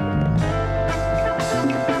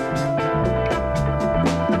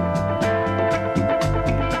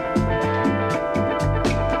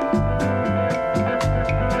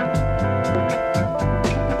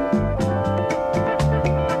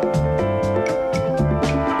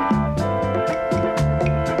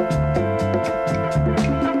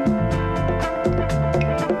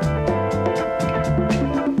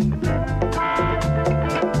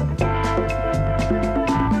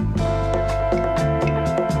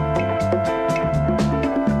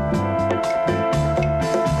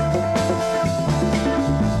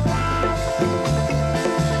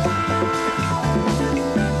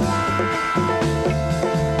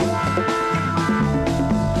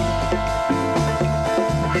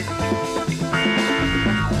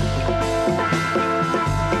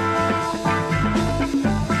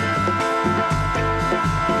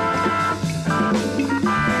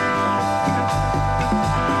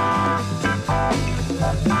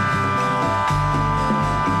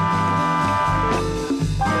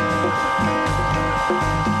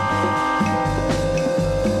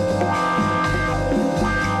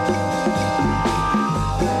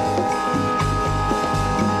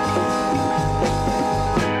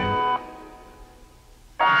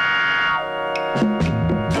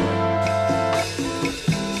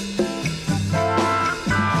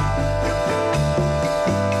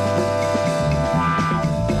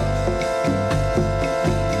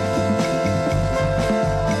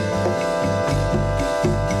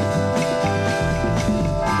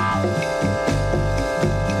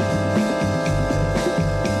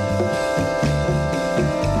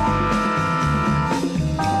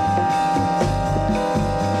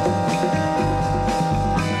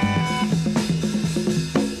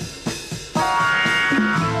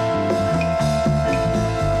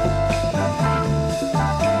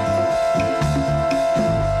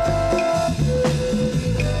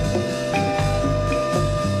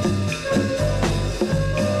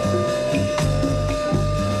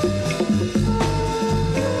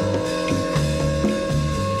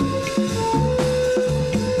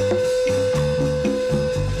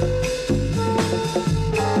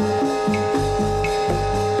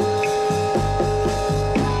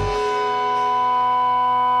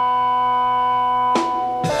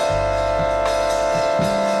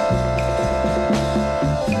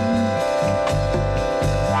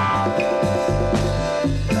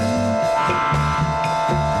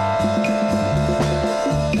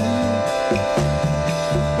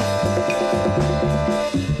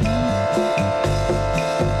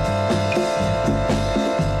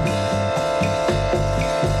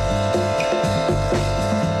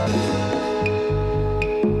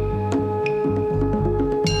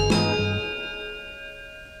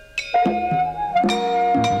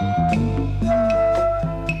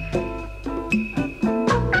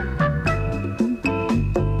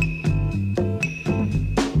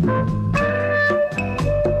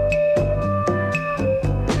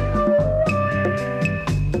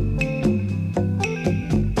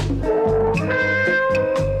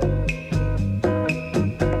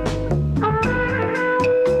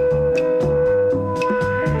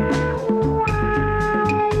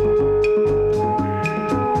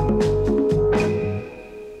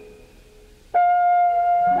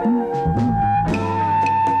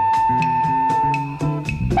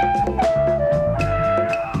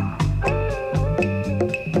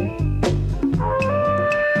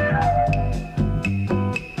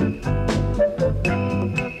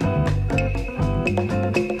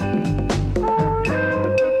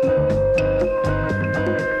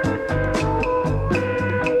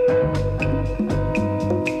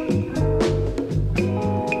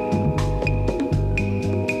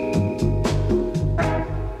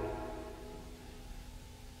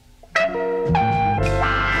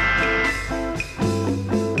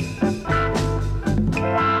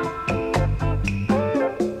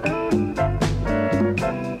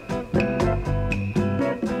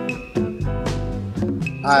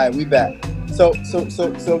 right, we back. So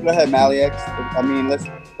go ahead, Mallex. I mean,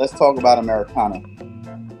 let's talk about Americana.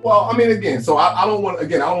 Well, I mean, again, so I don't want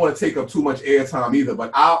to take up too much airtime either,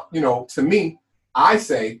 but to me, I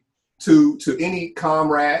say to any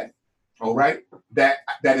comrade, all right, that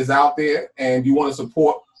is out there and you want to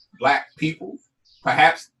support Black people,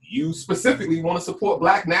 perhaps you specifically want to support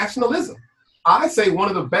Black nationalism. I say one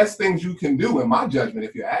of the best things you can do, in my judgment,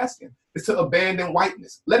 if you're asking, is to abandon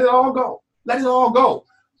whiteness. Let it all go. Let it all go.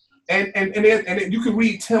 And you can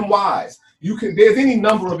read Tim Wise. There's any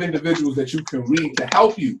number of individuals that you can read to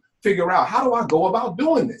help you figure out, how do I go about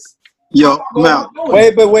doing this? Yo, Mal,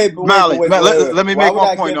 wait, let me make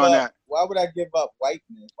one point on that. Why would I give up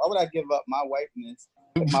whiteness? Why would I give up my whiteness?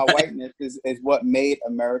 My whiteness is what made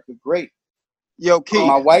America great. Yo, Keith.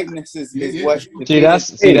 My whiteness is what.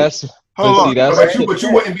 Hold on. But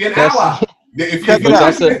you wouldn't be an ally.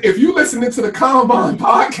 If you listening to the Combine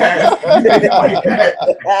podcast,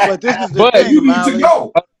 but this is the thing, you need to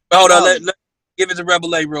go. Hold on, let give it to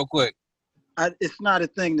Rebel A real quick. It's not a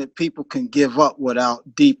thing that people can give up without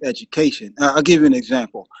deep education. I'll give you an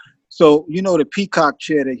example. So, you know the peacock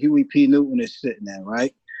chair that Huey P. Newton is sitting in,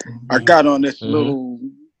 right? Mm-hmm. I got on this little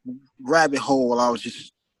rabbit hole while I was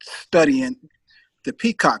just studying the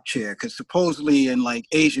peacock chair, because supposedly in like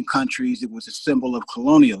Asian countries, it was a symbol of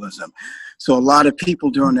colonialism. So a lot of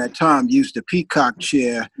people during that time used the peacock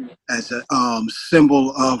chair as a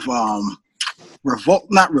symbol of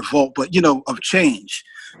not revolt, but, of change.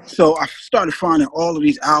 So I started finding all of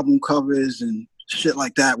these album covers and shit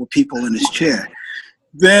like that with people in this chair.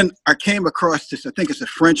 Then I came across this, I think it's a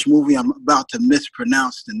French movie. I'm about to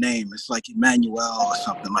mispronounce the name. It's like Emmanuel or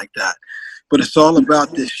something like that. But it's all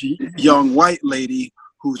about this young white lady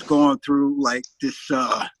who's going through like this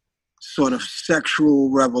sort of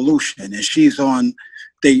sexual revolution. And she's on,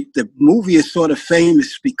 the movie is sort of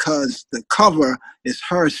famous because the cover is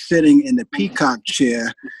her sitting in the peacock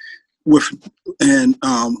chair with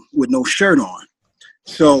no shirt on.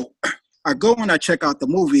 So I go and I check out the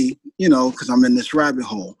movie, because I'm in this rabbit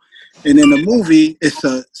hole. And in the movie, it's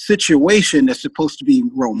a situation that's supposed to be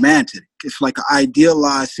romantic. It's like an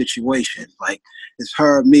idealized situation. Like it's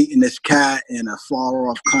her meeting this cat in a far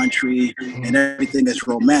off country and everything is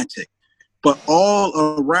romantic. But all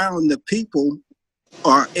around the people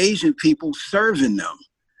are Asian people serving them.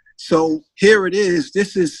 So here it is.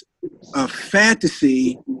 This is a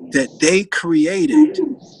fantasy that they created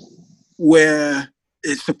where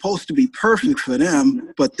it's supposed to be perfect for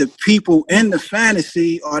them, but the people in the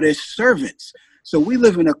fantasy are their servants. So we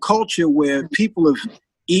live in a culture where people have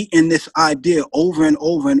eaten this idea over and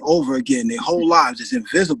over and over again. Their whole lives is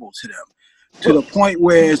invisible to them, to the point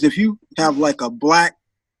where if you have like a black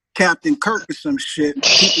Captain Kirk or some shit,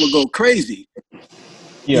 people will go crazy.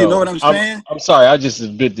 You know what I'm saying? I'm sorry, I just a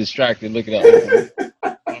bit distracted looking at it.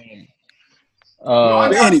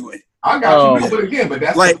 Anyway. I got you, but again,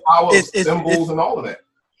 that's like the power of symbols and all of that.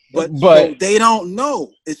 But so they don't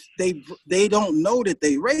know. They don't know that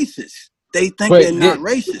they racist. They think they're not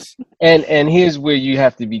racist. And here's where you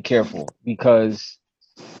have to be careful, because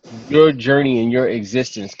your journey and your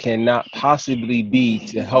existence cannot possibly be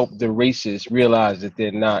to help the racists realize that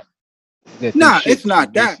they're not. It's not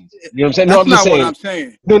that. You know what I'm saying? No, I'm just saying. What I'm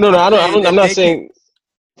saying. No, I'm not saying.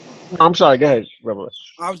 I'm sorry. Go ahead, Rebel.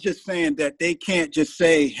 I was just saying that they can't just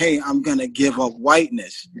say, "Hey, I'm gonna give up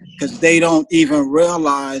whiteness," because they don't even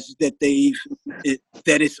realize that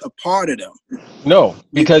that it's a part of them. No,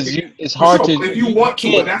 because it's hard to. If you want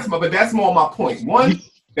to, but that's more my point. One,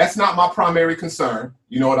 that's not my primary concern.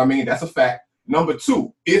 You know what I mean? That's a fact. Number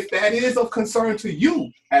two, if that is of concern to you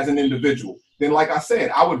as an individual, then like I said,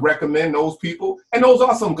 I would recommend those people, and those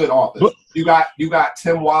are some good authors. You got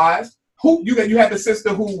Tim Wise. Who you had the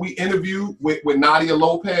sister who we interviewed with Nadia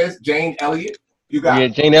Lopez, Jane Elliott.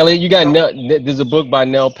 Jane Elliott. You got there's a book by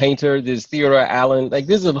Nell Painter. There's Theodore Allen. Like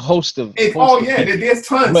there's a host of. There's tons.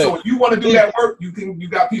 So if you want to do that work, you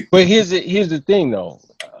got people. But here's the thing though.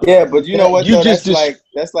 Yeah, but you know what? That's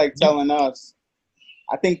like telling us.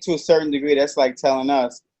 I think to a certain degree, that's like telling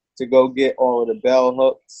us to go get all of the bell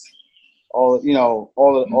hooks, all of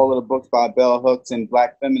the books by bell hooks and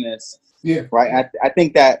black feminists. Yeah. Right. I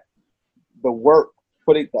think that. The work,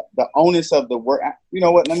 putting the onus of the work. You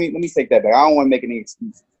know what? Let me take that back. I don't want to make any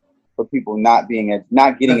excuse for people not getting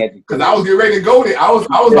educated. Because I was getting ready to go there. I was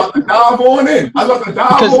about to dive on in. But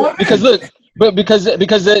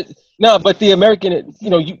the American,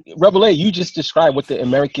 Rebel A, you just described what the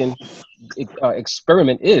American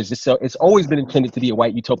experiment is. It's always been intended to be a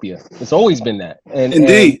white utopia. It's always been that.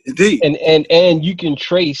 Indeed. And you can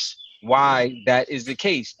trace why that is the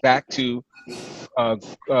case back to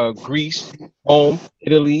Greece, Rome,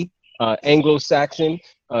 Italy, Anglo-Saxon,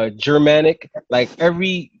 Germanic, like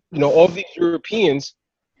all these Europeans,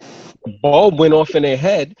 the bulb went off in their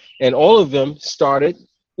head, and all of them started,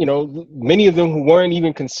 many of them who weren't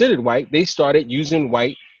even considered white, they started using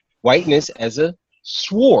whiteness as a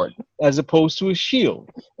sword as opposed to a shield.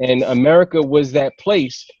 And America was that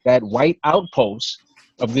place, that white outpost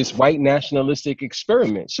of this white nationalistic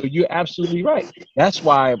experiment. So you're absolutely right. That's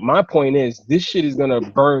why my point is this shit is gonna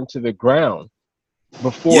burn to the ground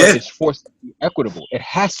before it's forced to be equitable. It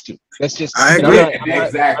has to. That's just. I agree.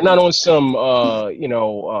 I'm not on some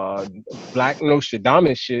Black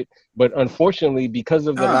Nostradamus shit, but unfortunately, because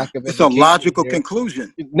of the lack of it's a logical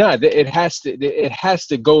conclusion. It has to. It has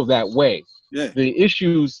to go that way. Yeah. The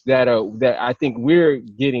issues that I think we're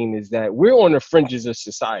getting is that we're on the fringes of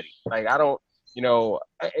society. Like I don't,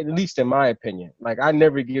 at least in my opinion, like I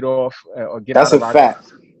never get off or get That's out of a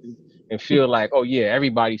fact. and feel like, oh yeah,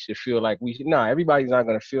 everybody should feel like we should. Nah, everybody's not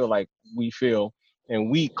gonna feel like we feel,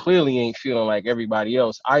 and we clearly ain't feeling like everybody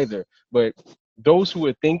else either. But those who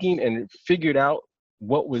are thinking and figured out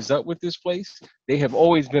what was up with this place, they have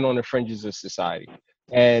always been on the fringes of society.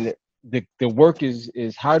 And the work is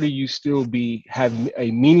how do you still have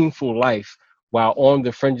a meaningful life while on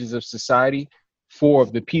the fringes of society for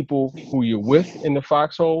the people who you're with in the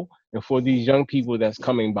foxhole and for these young people that's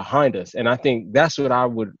coming behind us. And I think that's what I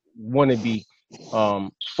would want to be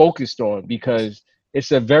focused on, because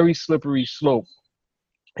it's a very slippery slope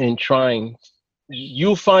in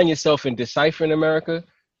you'll find yourself in Deciphering America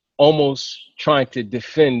almost trying to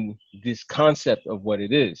defend this concept of what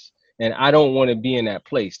it is. And I don't want to be in that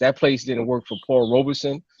place. That place didn't work for Paul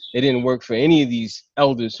Robeson. It didn't work for any of these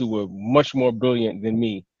elders who were much more brilliant than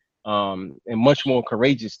me and much more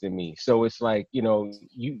courageous than me. So it's like,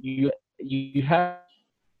 you have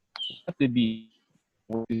to be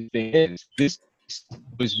what this thing is. This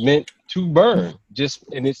was meant to burn just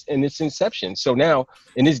in its inception. So now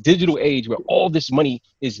in this digital age where all this money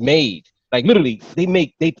is made, like literally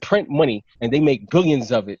they print money and they make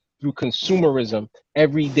billions of it through consumerism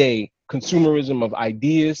every day, consumerism of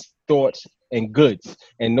ideas, thoughts, and goods.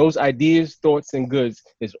 And those ideas, thoughts, and goods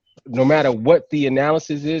is, no matter what the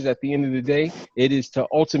analysis is at the end of the day, it is to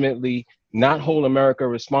ultimately not hold America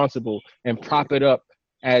responsible and prop it up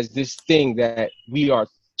as this thing that we are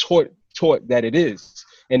taught that it is.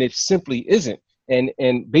 And it simply isn't.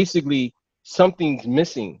 And basically something's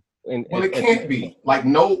missing. Well, it can't be. Like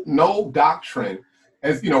no doctrine,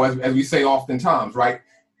 as we say oftentimes, right?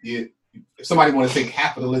 If somebody want to say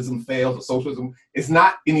capitalism fails or socialism, it's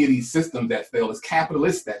not any of these systems that fail. It's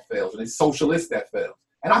capitalists that fails and it's socialists that fail.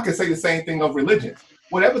 And I can say the same thing of religion.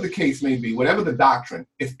 Whatever the case may be, whatever the doctrine,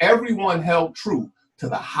 if everyone held true to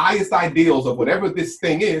the highest ideals of whatever this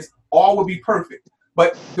thing is, all would be perfect.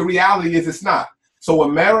 But the reality is it's not. So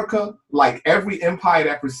America, like every empire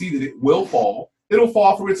that preceded it, will fall. It'll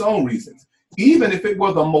fall for its own reasons. Even if it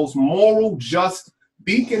were the most moral, just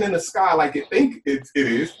beacon in the sky like it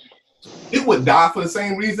is, it would die for the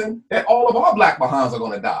same reason that all of our black behinds are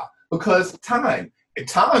going to die. Because time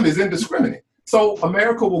is indiscriminate. So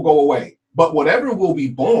America will go away. But whatever will be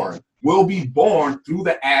born through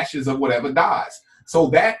the ashes of whatever dies. So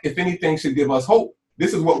that, if anything, should give us hope.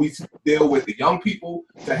 This is what we deal with the young people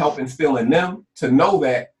to help instill in them to know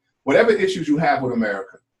that whatever issues you have with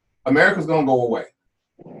America's going to go away.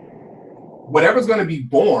 Whatever's going to be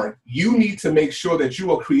born, you need to make sure that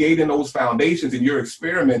you are creating those foundations and you're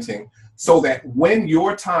experimenting so that when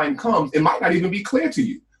your time comes, it might not even be clear to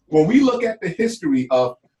you. When we look at the history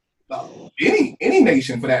of any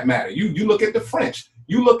nation for that matter, you look at the French,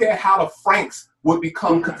 you look at how the Franks would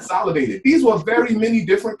become consolidated. These were very many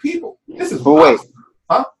different people. This is But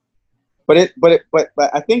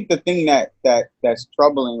I think the thing that's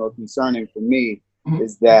troubling or concerning for me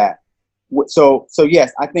is that. So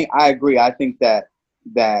yes, I agree. I think that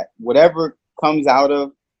whatever comes out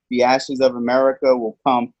of the ashes of America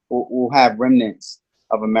will have remnants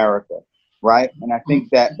of America, right? And I think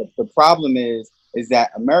that the problem is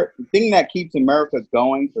that the thing that keeps America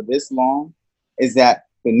going for this long is that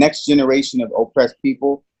the next generation of oppressed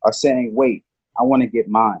people are saying, wait, I want to get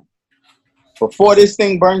mine. Before this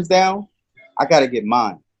thing burns down, I got to get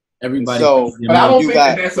mine. Everybody. But I don't think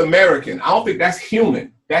that's American. I don't think that's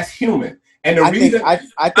human. That's human. And the reason I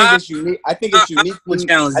think it's unique. I think it's uniquely.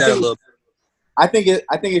 I think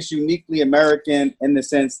it's uniquely American in the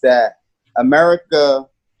sense that America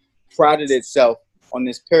prided itself on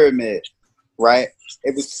this pyramid, right?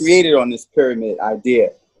 It was created on this pyramid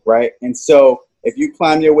idea, right? And so if you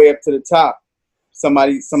climb your way up to the top,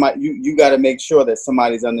 somebody, you got to make sure that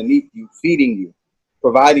somebody's underneath you, feeding you,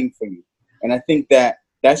 providing for you. And I think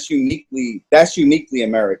that's uniquely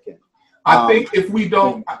American. I think if we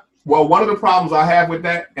don't, Well, one of the problems I have with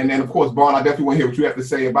that, and then of course, Barn, I definitely want to hear what you have to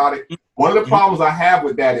say about it. One of the problems I have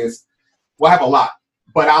with that is, well, I have a lot,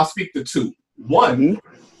 but I'll speak to two. One,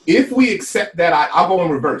 if we accept that, I'll go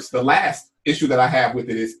in reverse. The last issue that I have with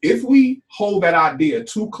it is, if we hold that idea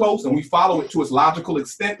too close and we follow it to its logical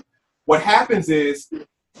extent, what happens is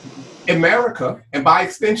America, and by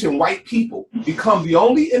extension, white people, become the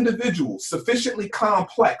only individuals sufficiently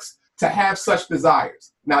complex to have such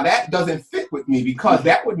desires. Now, that doesn't fit with me, because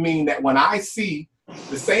that would mean that when I see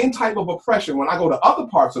the same type of oppression when I go to other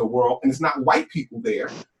parts of the world and it's not white people there,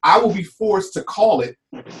 I will be forced to call it,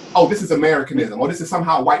 oh, this is Americanism, or this is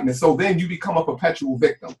somehow whiteness. So then you become a perpetual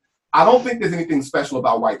victim. I don't think there's anything special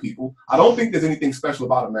about white people. I don't think there's anything special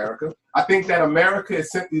about America. I think that America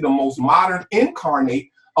is simply the most modern incarnate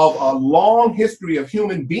of a long history of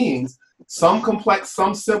human beings, some complex,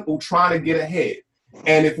 some simple, trying to get ahead.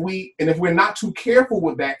 And if we're not too careful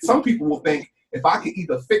with that, some people will think, if I could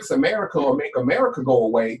either fix America or make America go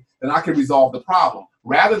away, then I can resolve the problem,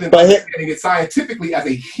 rather than understanding it scientifically as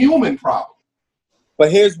a human problem.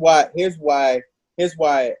 But here's my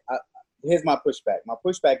pushback. My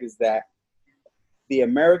pushback is that the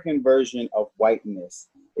American version of whiteness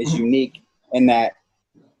is unique in that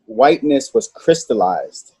whiteness was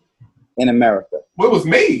crystallized in America. Well, it was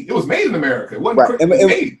made. It was made in America. It wasn't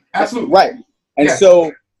made. Absolutely. Right. And yes.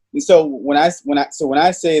 so when I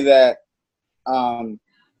say that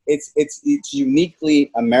it's uniquely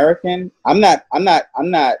American, I'm not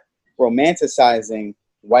romanticizing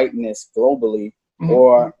whiteness globally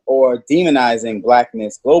or demonizing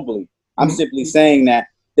blackness globally. I'm simply saying that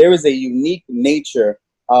there is a unique nature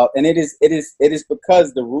and it is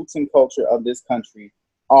because the roots and culture of this country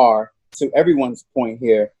are, to everyone's point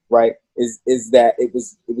here, right, is that it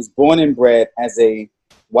was born and bred as a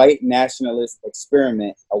white nationalist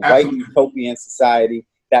experiment, a white utopian society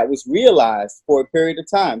that was realized for a period of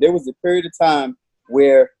time. There was a period of time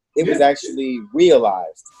where it was actually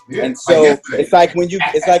realized, and so it's like with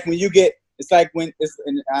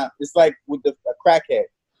a crackhead.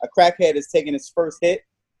 A crackhead is taking his first hit,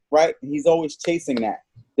 right? And he's always chasing that.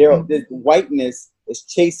 The whiteness is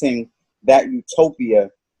chasing that utopia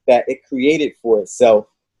that it created for itself,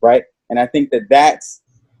 right? And I think that's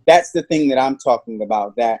the thing that I'm talking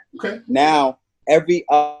about. That now every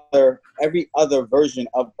other version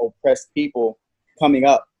of oppressed people coming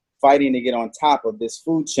up, fighting to get on top of this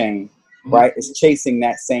food chain, right, is chasing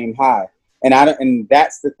that same high. And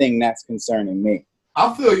that's the thing that's concerning me.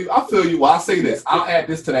 I feel you. Well, I'll say this. I'll add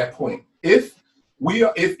this to that point. If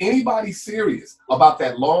anybody's serious about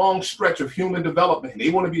that long stretch of human development, they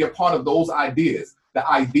want to be a part of those ideas, the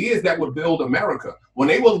ideas that would build America, when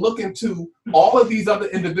they will look into all of these other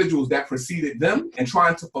individuals that preceded them and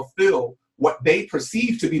trying to fulfill what they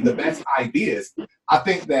perceive to be the best ideas, I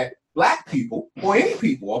think that Black people, or any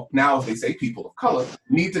people, or now as they say people of color,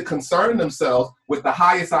 need to concern themselves with the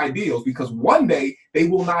highest ideals, because one day they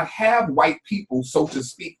will not have white people, so to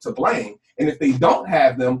speak, to blame. And if they don't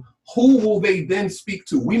have them, who will they then speak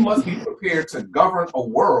to? We must be prepared to govern a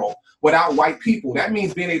world without white people. That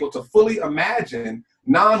means being able to fully imagine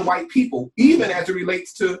non-white people, even as it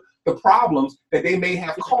relates to the problems that they may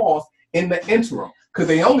have caused in the interim, because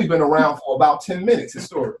they only been around for about 10 minutes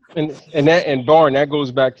historically. And Barn, that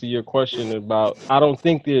goes back to your question about, I don't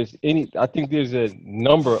think there's any, I think there's a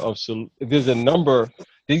number of,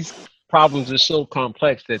 these problems are so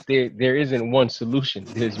complex that there isn't one solution.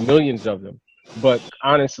 There's millions of them. But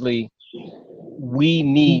honestly, we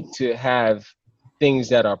need to have things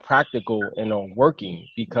that are practical and are working,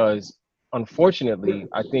 because unfortunately,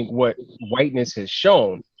 I think what whiteness has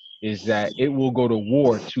shown is that it will go to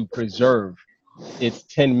war to preserve its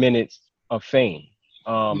 10 minutes of fame.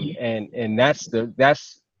 And that's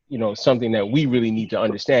something that we really need to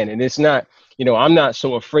understand. And it's not, I'm not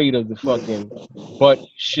so afraid of the fucking butt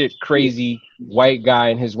shit crazy white guy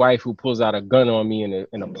and his wife who pulls out a gun on me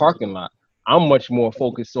in a parking lot. I'm much more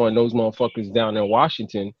focused on those motherfuckers down in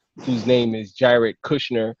Washington whose name is Jared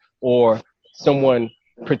Kushner, or someone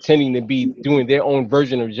pretending to be doing their own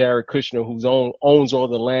version of Jared Kushner, who owns all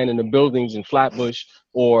the land and the buildings in Flatbush,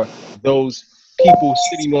 or those people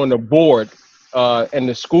sitting on the board in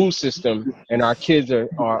the school system, and our kids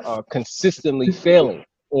are consistently failing,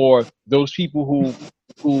 or those people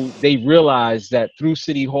who they realize that through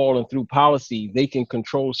City Hall and through policy they can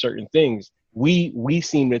control certain things. We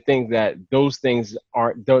seem to think that those things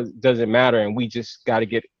doesn't matter, and we just got to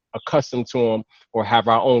get accustomed to them or have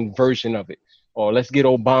our own version of it. Or let's get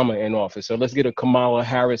Obama in office, or let's get a Kamala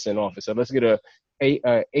Harris in office, or let's get a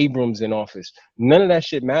Abrams in office. None of that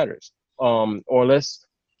shit matters. Or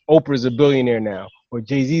Oprah's a billionaire now, or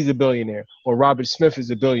Jay-Z's a billionaire, or Robert Smith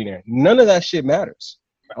is a billionaire. None of that shit matters.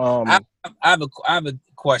 I have a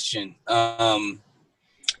question.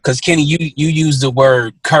 Because Kenny, you used the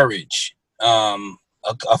word courage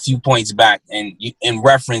a few points back, and in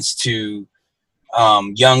reference to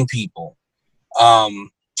young people,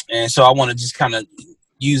 and so I want to just kind of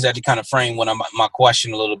use that to kind of frame my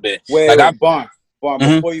question a little bit. Wait, Barn,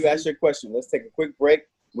 before you ask your question, let's take a quick break.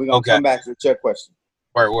 We're gonna come back with your question.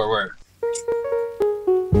 Word.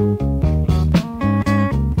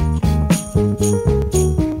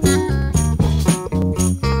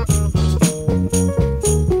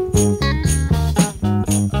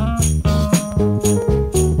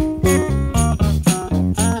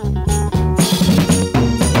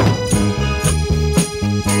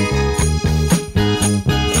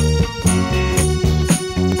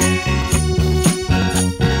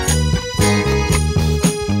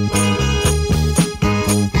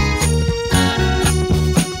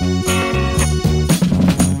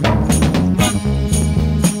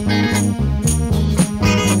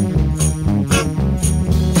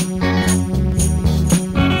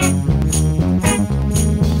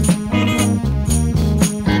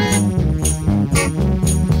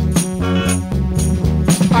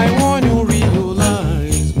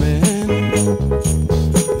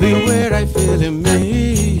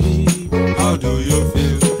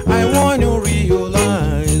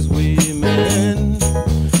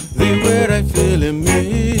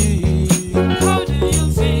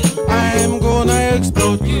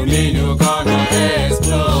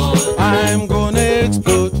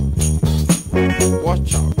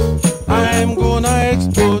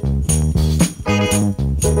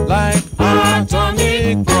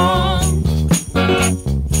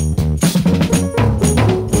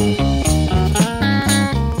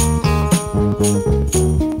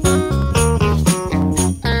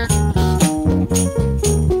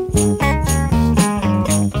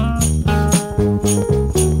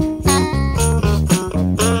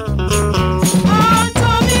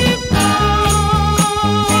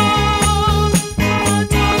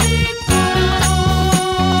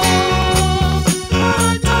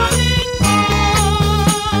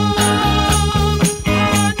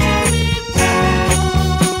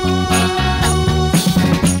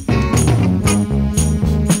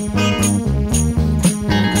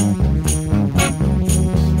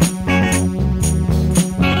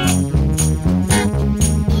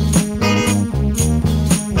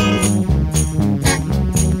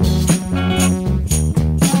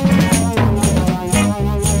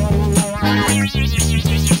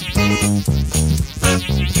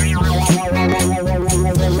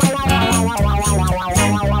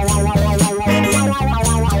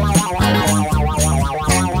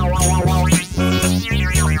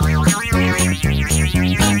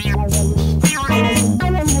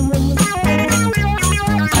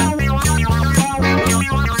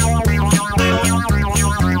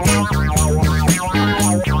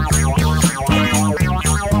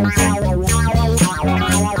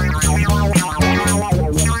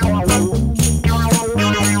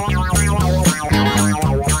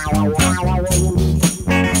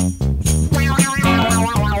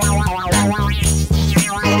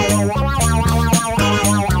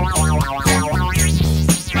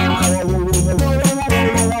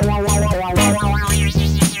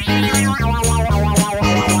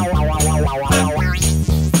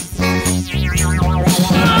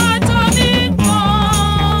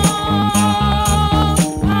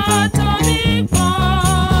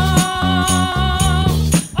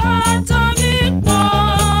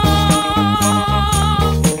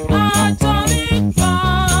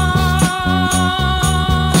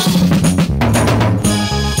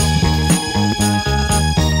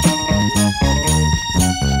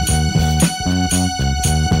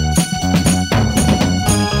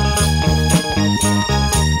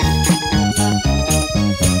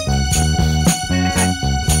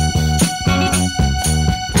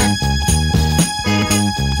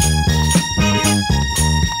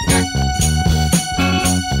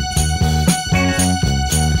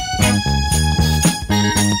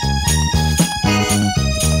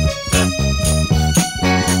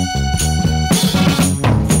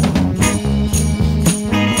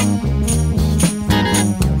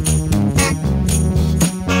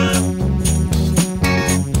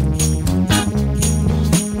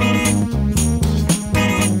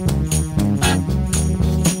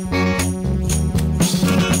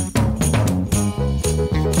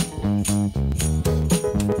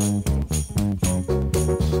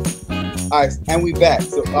 All right, and we back.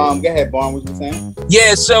 So, go ahead, Barn. What you saying?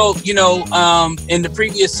 Yeah. So, in the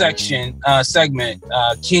previous segment,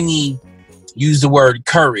 Kenny used the word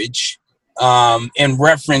courage in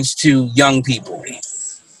reference to young people.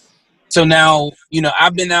 So now,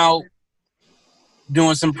 I've been out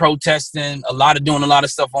doing some protesting, doing a lot of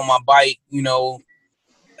stuff on my bike,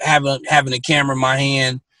 having a camera in my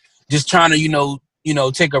hand, just trying to,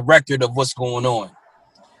 take a record of what's going on.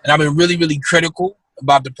 And I've been really, really critical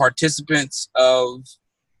about the participants of,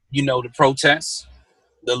 the protests,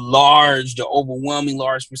 the overwhelming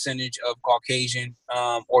large percentage of Caucasian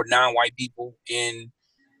or non-white people in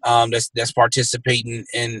that's participating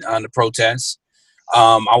in the protests.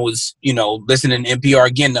 I was, listening to NPR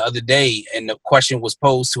again the other day, and the question was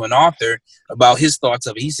posed to an author about his thoughts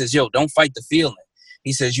of it. He says, don't fight the feeling.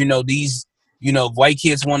 He says, these, white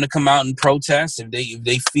kids want to come out and protest if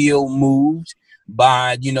they feel moved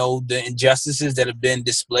by, the injustices that have been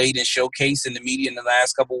displayed and showcased in the media in the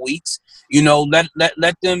last couple of weeks. Let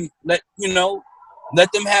them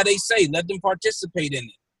have they say, let them participate in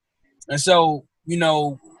it. And so,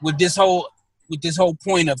 with this whole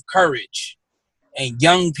point of courage and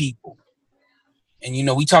young people, and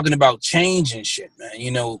we talking about change and shit, man.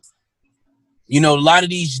 A lot of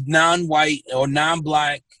these non-white or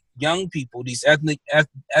non-black young people, these ethnic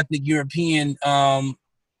European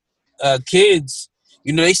kids,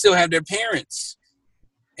 they still have their parents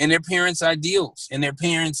and their parents' ideals and their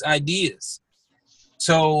parents' ideas.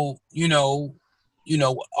 So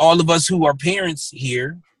all of us who are parents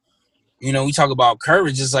here, we talk about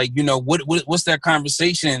courage. It's like, what's that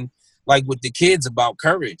conversation like with the kids about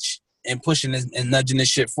courage and pushing this and nudging this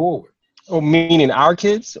shit forward? Oh, meaning our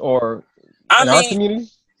kids or our community?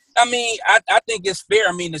 I think it's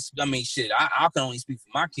fair. Shit, I can only speak for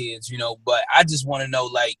my kids, but I just want to know,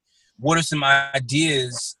 like, what are some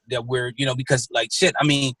ideas that we're, because, like, shit, I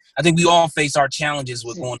think we all face our challenges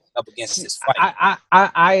with going up against this fight.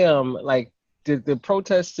 I like the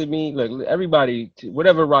protests to me, like, everybody,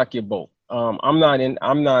 whatever rock your boat. I'm not,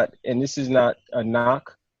 and this is not a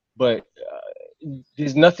knock, but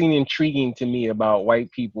there's nothing intriguing to me about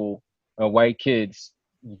white people, white kids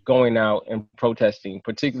going out and protesting,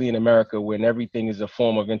 particularly in America when everything is a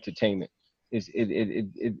form of entertainment.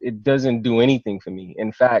 It doesn't do anything for me.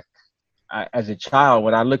 In fact, as a child,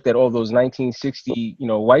 when I looked at all those 1960,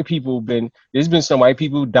 white people, there's been some white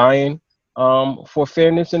people dying for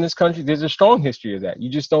fairness in this country. There's a strong history of that.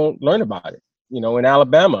 You just don't learn about it. In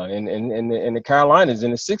Alabama and in the Carolinas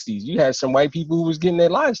in the 60s, you had some white people who was getting their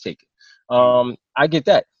lives taken. I get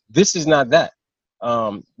that. This is not that.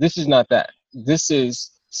 This is not that. This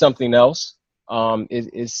is something else.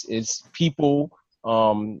 It's people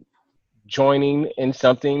joining in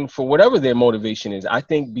something for whatever their motivation is. I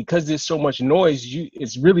think because there's so much noise,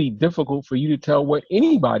 it's really difficult for you to tell what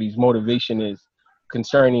anybody's motivation is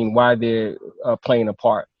concerning why they're playing a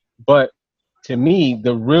part. But to me,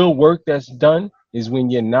 the real work that's done is when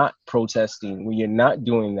you're not protesting, when you're not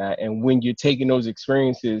doing that, and when you're taking those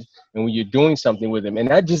experiences and when you're doing something with them. And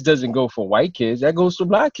that just doesn't go for white kids. That goes for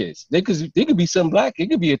black kids. They could be some black. It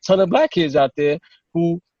could be a ton of black kids out there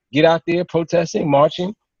who get out there protesting,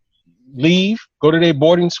 marching, leave, go to their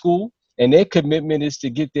boarding school, and their commitment is to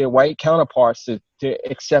get their white counterparts to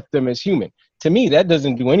accept them as human. To me, that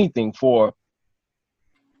doesn't do anything for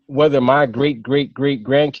whether my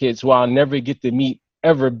great-great-great-grandkids, who I'll never get to meet,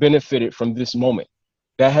 ever benefited from this moment.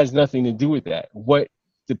 That has nothing to do with that. What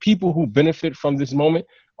the people who benefit from this moment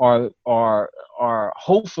are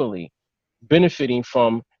hopefully benefiting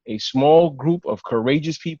from a small group of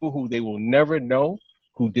courageous people who they will never know,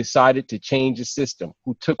 who decided to change the system,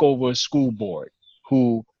 who took over a school board,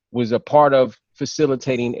 who was a part of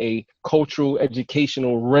facilitating a cultural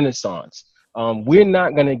educational renaissance. We're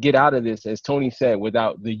not going to get out of this, as Tony said,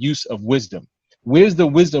 without the use of wisdom. Where's the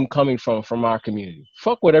wisdom coming from our community?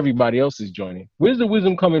 Fuck what everybody else is joining. Where's the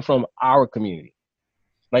wisdom coming from our community?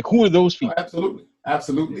 Like, who are those people? Oh,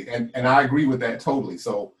 absolutely. And I agree with that totally.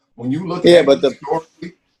 So when you look at it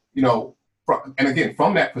historically, and again,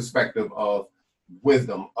 from that perspective of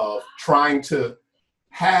wisdom, of trying to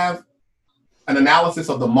have an analysis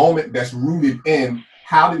of the moment that's rooted in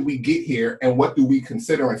how did we get here and what do we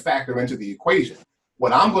consider and factor into the equation.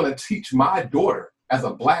 What I'm going to teach my daughter as a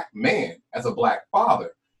black man, as a black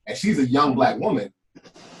father, and she's a young black woman,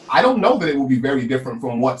 I don't know that it will be very different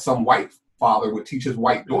from what some white father would teach his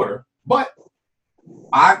white daughter. But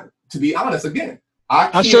to be honest, again,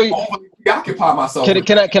 I can't overly preoccupy myself.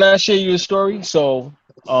 Can I share you a story? So,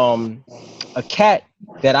 a cat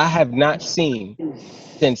that I have not seen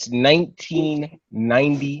since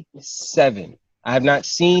 1997. I have not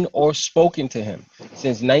seen or spoken to him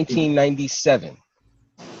since 1997.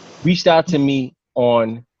 Reached out to me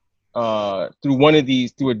on through one of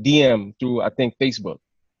these, through a DM, through I think Facebook.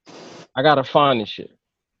 I gotta find this shit.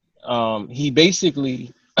 He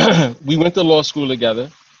basically we went to law school together.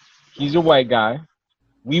 He's a white guy.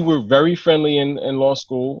 We were very friendly in law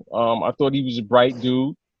school. I thought he was a bright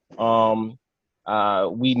dude.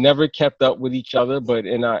 We never kept up with each other, but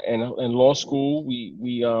in law school,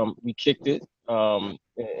 we kicked it, and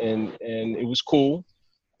it was cool.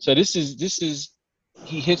 So this is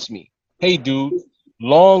he hits me. Hey, dude,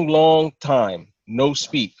 long time no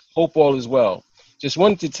speak. Hope all is well. Just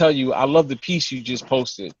wanted to tell you I love the piece you just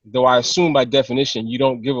posted, though I assume by definition you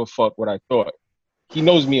don't give a fuck what I thought. He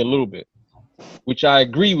knows me a little bit, which I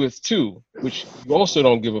agree with too, which you also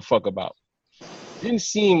don't give a fuck about. Didn't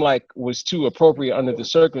seem like was too appropriate under the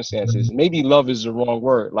circumstances. Maybe love is the wrong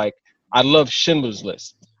word. Like, I love Schindler's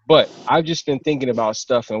List, but I've just been thinking about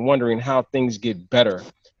stuff and wondering how things get better.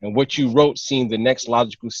 And what you wrote seemed the next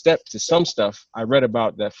logical step to some stuff I read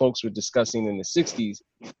about that folks were discussing in the 60s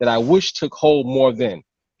that I wish took hold more then.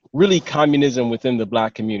 Really communism within the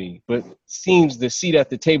Black community, but seems the seat at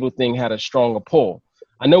the table thing had a stronger pull.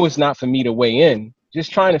 I know it's not for me to weigh in,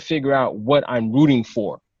 just trying to figure out what I'm rooting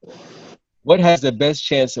for. What has the best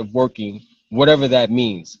chance of working, whatever that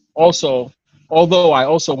means. Also, although I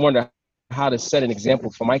also wonder how to set an example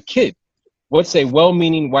for my kid. What's a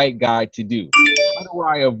well-meaning white guy to do? How do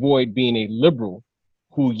I avoid being a liberal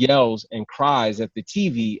who yells and cries at the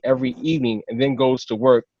TV every evening and then goes to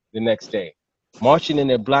work the next day? Marching in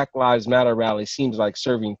a Black Lives Matter rally seems like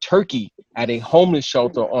serving turkey at a homeless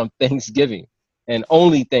shelter on Thanksgiving, and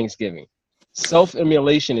only Thanksgiving.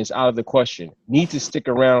 Self-immolation is out of the question. Need to stick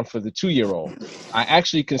around for the 2-year-old. I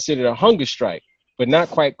actually considered a hunger strike, but not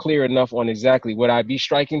quite clear enough on exactly what I'd be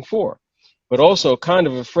striking for. But also kind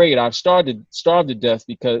of afraid I've starved to death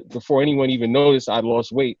because before anyone even noticed I'd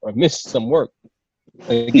lost weight or missed some work.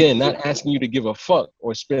 Again, not asking you to give a fuck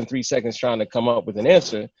or spend 3 seconds trying to come up with an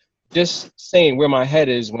answer, just saying where my head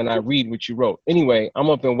is when I read what you wrote. Anyway, I'm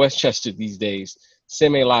up in Westchester these days,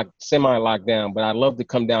 semi-locked down, but I'd love to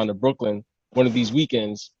come down to Brooklyn one of these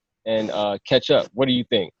weekends and catch up. What do you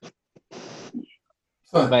think?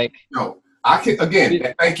 Like, no, I can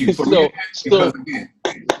again. Thank you for reading that, because again,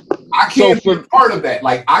 I can't be a part of that.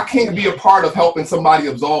 Like, I can't be a part of helping somebody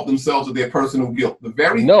absolve themselves of their personal guilt. The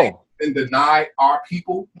very thing that's been denied our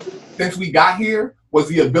people since we got here was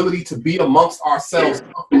the ability to be amongst ourselves,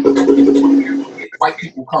 white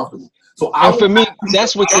people comfortable. So, and for me,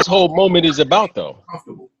 that's what this whole moment is about, though.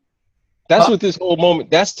 That's what this whole moment.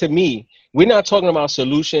 That's to me. We're not talking about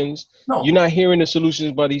solutions. No. You're not hearing the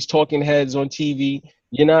solutions by these talking heads on TV.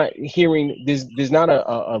 You're not hearing. There's not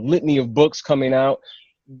a litany of books coming out.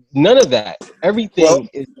 None of that. Everything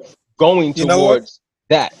is going towards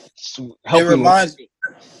that. Helping.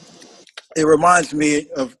 It reminds me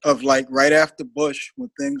of like right after Bush when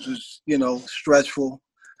things was, stressful.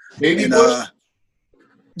 Baby Bush?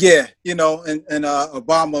 Yeah, and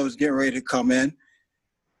Obama was getting ready to come in.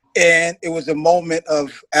 And it was a moment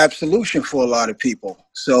of absolution for a lot of people.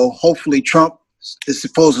 So hopefully Trump is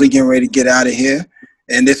supposedly getting ready to get out of here.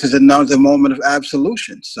 And this is another moment of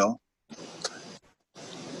absolution. So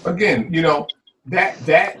again,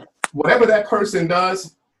 that whatever that person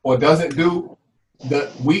does or doesn't do,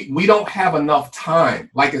 we don't have enough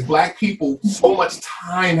time. Like, as Black people, so much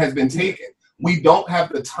time has been taken. We don't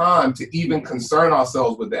have the time to even concern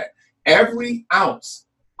ourselves with that. Every ounce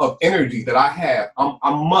of energy that I have,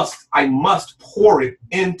 I must pour it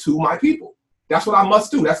into my people. That's what I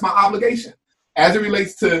must do. That's my obligation. As it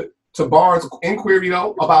relates to Barnes' inquiry,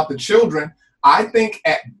 though, about the children, I think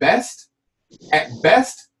at best,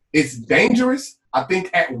 it's dangerous. I think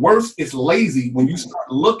at worst, it's lazy when you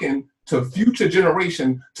start looking to future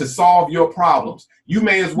generation to solve your problems. You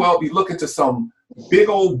may as well be looking to some big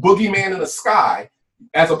old boogeyman in the sky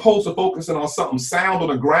as opposed to focusing on something sound on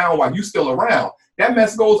the ground while you still around. That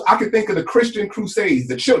mess goes, I can think of the Christian Crusades,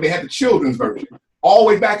 they had the children's version, all the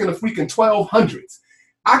way back in the freaking 1200s.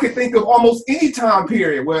 I can think of almost any time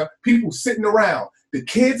period where people sitting around, the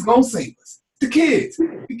kids gonna save us. The kids,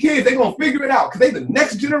 they gonna figure it out because they the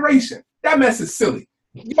next generation. That mess is silly.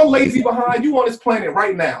 You're lazy behind, you on this planet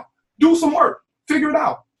right now. Do some work, figure it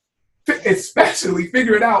out. Especially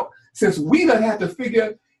figure it out since we done had to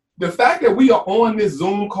figure, the fact that we are on this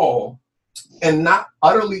Zoom call and not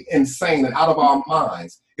utterly insane and out of our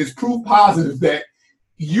minds is proof positive that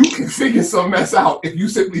you can figure some mess out if you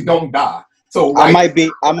simply don't die. So right,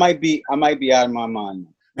 I might be out of my mind.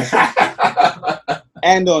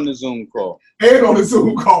 And on the Zoom call.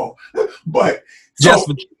 But so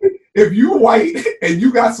if you white and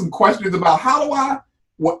you got some questions about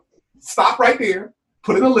stop right there,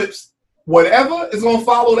 put an ellipse, whatever is gonna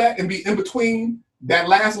follow that and be in between that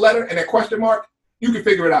last letter and that question mark, you can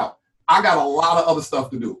figure it out. I got a lot of other stuff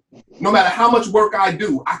to do. No matter how much work I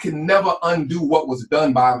do, I can never undo what was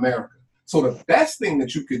done by America. So the best thing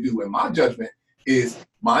that you could do, in my judgment, is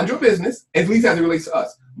mind your business, at least as it relates to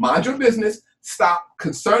us. Mind your business. Stop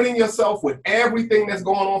concerning yourself with everything that's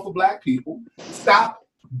going on for black people.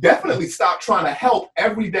 Definitely stop trying to help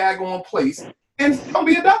every daggone place, and don't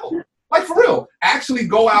be a devil. Like, for real. Actually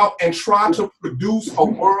go out and try to produce a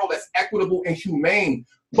world that's equitable and humane.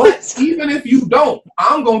 But even if you don't,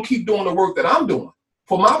 I'm going to keep doing the work that I'm doing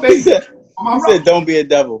for my baby. You said don't be a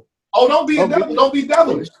devil. Oh, don't be a devil. Don't be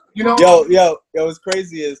devilish. You know? Yo, what's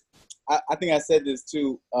crazy is, I think I said this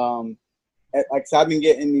too. So I've been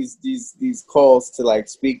getting these calls to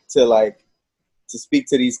speak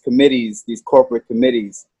to these committees, these corporate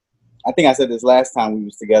committees. I think I said this last time we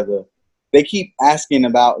was together. They keep asking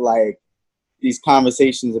about these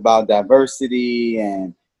conversations about diversity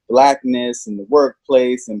and blackness in the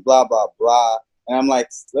workplace and blah blah blah. And I'm like,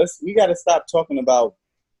 we got to stop talking about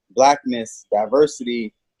blackness,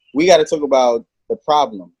 diversity. We got to talk about the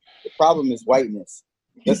problem. The problem is whiteness.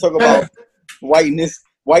 Let's talk about whiteness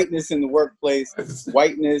in the workplace,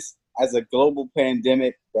 whiteness as a global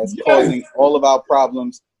pandemic that's causing all of our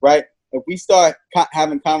problems, right? If we start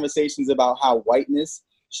having conversations about how whiteness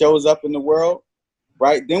shows up in the world,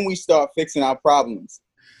 right, then we start fixing our problems.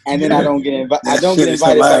 And then I don't get invited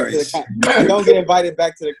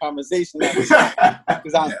back to the conversation because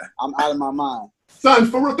I'm out of my mind. Son,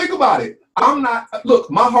 for real, think about it. Look,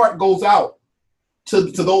 my heart goes out to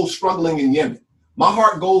those struggling in Yemen. My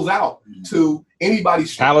heart goes out to anybody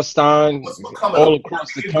Palestine, all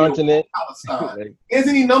across the continent. Palestine. There's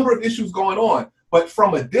any number of issues going on. But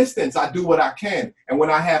from a distance, I do what I can. And when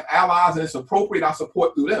I have allies and it's appropriate, I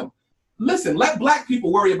support through them. Listen, let black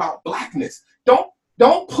people worry about blackness.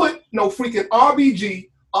 Don't put no freaking RBG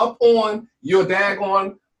up on your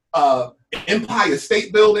daggone Empire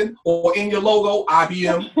State Building or in your logo,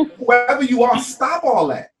 IBM. Wherever you are, stop all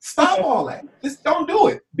that. Stop all that. Just don't do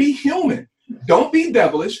it. Be human. Don't be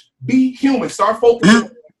devilish. Be human. Start focusing.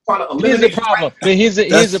 Here's the problem. But here's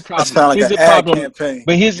the problem. Here's the problem.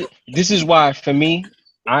 But this is why, for me,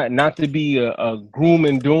 not to be a gloom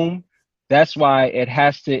and doom. That's why it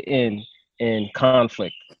has to end in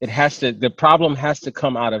conflict. The problem has to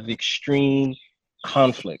come out of extreme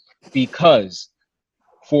conflict, because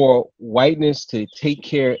for whiteness to take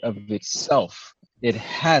care of itself, it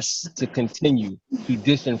has to continue to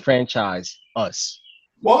disenfranchise us.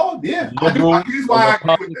 Well, yeah. Liberal, a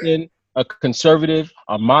Republican, a conservative,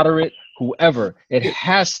 a moderate, whoever, it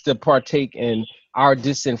has to partake in our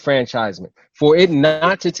disenfranchisement. For it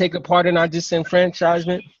not to take a part in our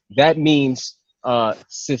disenfranchisement, that means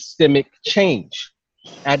systemic change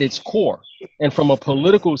at its core. And from a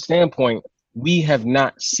political standpoint, we have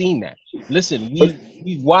not seen that. Listen,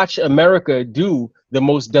 we watch America do the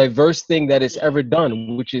most diverse thing that it's ever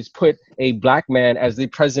done, which is put a black man as the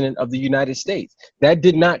president of the United States. That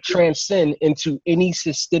did not transcend into any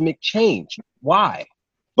systemic change. Why?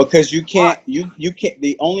 Because you can't.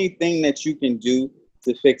 The only thing that you can do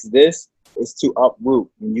to fix this is to uproot,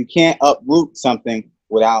 and you can't uproot something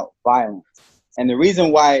without violence. And the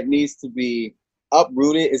reason why it needs to be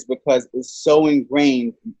uprooted is because it's so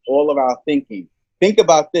ingrained in all of our thinking. Think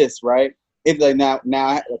about this, right? If now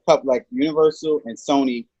a couple like Universal and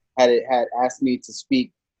Sony had asked me to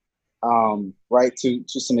speak, right, to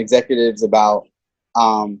some executives about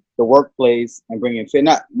the workplace and bringing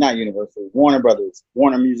not Universal, Warner Brothers,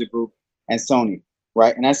 Warner Music Group, and Sony,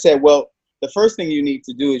 right? And I said, well, the first thing you need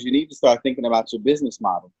to do is you need to start thinking about your business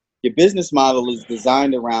model. Your business model is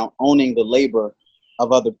designed around owning the labor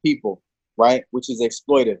of other people, right? Which is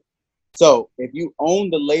exploitive. So if you own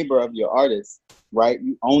the labor of your artists, right,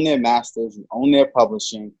 you own their masters, you own their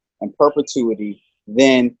publishing and perpetuity,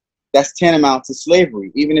 then that's tantamount to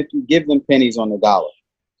slavery, even if you give them pennies on the dollar,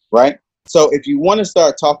 right? So if you want to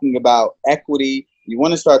start talking about equity, you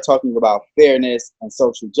want to start talking about fairness and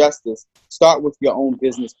social justice, start with your own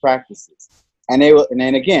business practices. And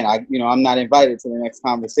then again, I'm not invited to the next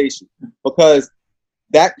conversation, because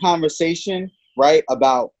that conversation, right,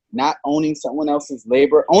 about not owning someone else's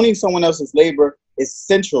labor is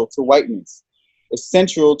central to whiteness. It's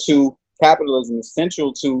central to capitalism. It's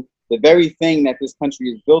central to the very thing that this country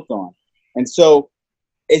is built on. And so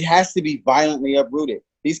it has to be violently uprooted.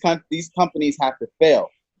 These companies have to fail.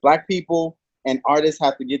 Black people and artists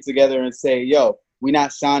have to get together and say, yo, we're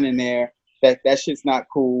not signing there. That shit's not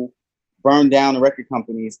cool. Burn down the record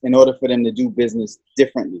companies in order for them to do business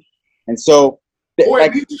differently. And so, or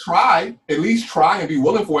at least try and be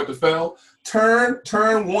willing for it to fail.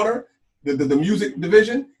 Turn Warner, the music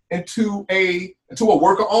division, into a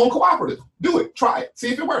worker-owned cooperative. Do it. Try it.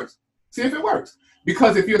 See if it works.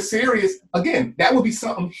 Because if you're serious, again, that would be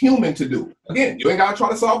something human to do. Again, you ain't got to try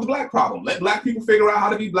to solve the black problem. Let black people figure out how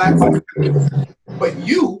to be black. But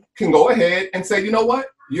you can go ahead and say, you know what?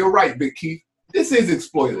 You're right, Big Keith. This is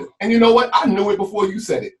exploitative. And you know what? I knew it before you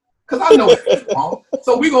said it. Because I know it's wrong.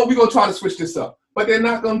 So we're gonna try to switch this up. But they're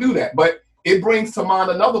not going to do that. But it brings to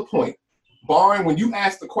mind another point. Barring, when you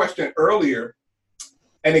asked the question earlier,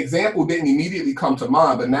 an example didn't immediately come to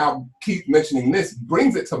mind, but now Keith mentioning this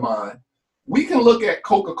brings it to mind. We can look at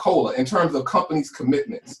Coca-Cola in terms of companies'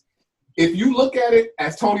 commitments. If you look at it,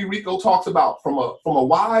 as Tony Rico talks about, from a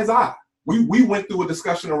wise eye, we went through a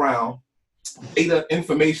discussion around data,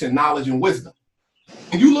 information, knowledge, and wisdom.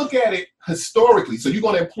 And you look at it historically, so you're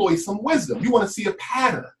going to employ some wisdom. You want to see a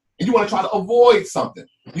pattern, and you want to try to avoid something.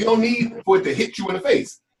 You don't need for it to hit you in the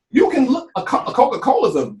face. You can look, a Coca-Cola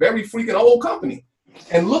is a very freaking old company,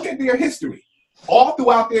 and look at their history. All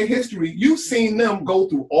throughout their history, you've seen them go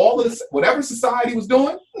through all of this, whatever society was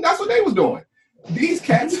doing, that's what they was doing. These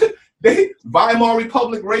cats, they Weimar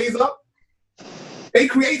Republic raise up, they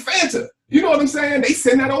create Fanta. You know what I'm saying? They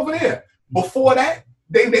send that over there. Before that,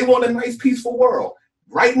 they want a nice, peaceful world.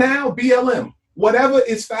 Right now, BLM, whatever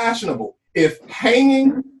is fashionable. If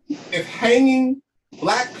hanging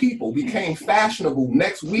black people became fashionable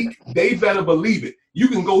next week, they better believe it. You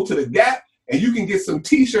can go to the Gap and you can get some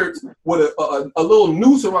T-shirts with a little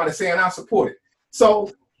noose around it saying I support it.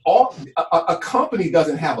 So a company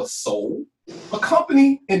doesn't have a soul. A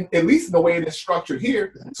company, at least in the way it is structured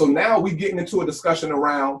here, so now we're getting into a discussion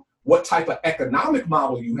around what type of economic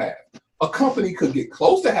model you have. A company could get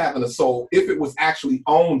close to having a soul if it was actually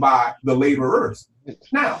owned by the laborers.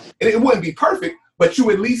 Now, it wouldn't be perfect, but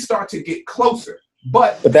you at least start to get closer.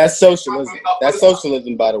 But that's socialism. That's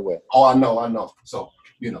socialism, by the way. Oh, I know. So,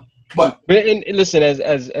 you know. But and listen,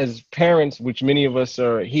 as parents, which many of us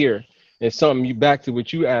are here, it's something you back to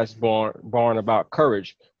what you asked Barn about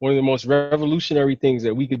courage. One of the most revolutionary things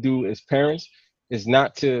that we could do as parents is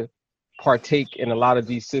not to partake in a lot of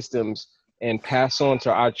these systems and pass on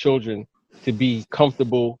to our children to be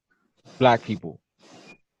comfortable black people.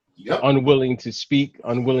 Yep. Unwilling to speak,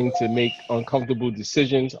 unwilling to make uncomfortable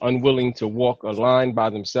decisions, unwilling to walk a line by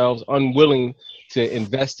themselves, unwilling to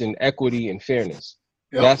invest in equity and fairness.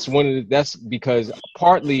 Yep. That's because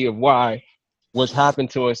partly of why what's happened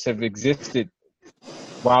to us have existed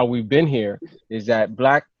while we've been here is that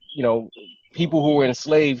black, people who were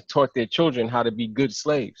enslaved taught their children how to be good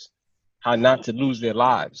slaves, how not to lose their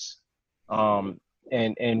lives.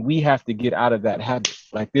 And we have to get out of that habit.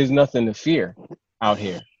 Like there's nothing to fear out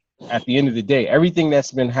here. At the end of the day, everything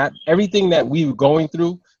that's been everything that we were going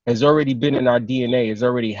through has already been in our DNA, has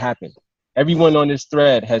already happened. Everyone on this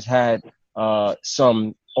thread has had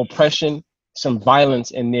some oppression, some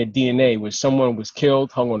violence in their DNA, where someone was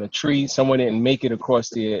killed, hung on a tree, someone didn't make it across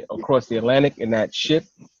the Atlantic in that ship,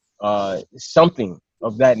 something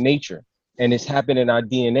of that nature. And it's happened in our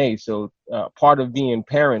DNA. So part of being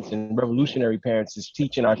parents and revolutionary parents is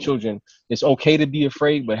teaching our children it's okay to be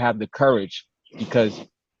afraid, but have the courage, because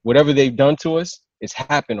whatever they've done to us, it's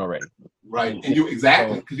happened already. Right. And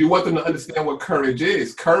because you want them to understand what courage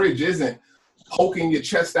is. Courage isn't poking your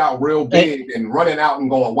chest out real big and running out and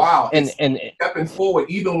going wild. And stepping forward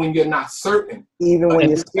even when you're not certain. Even when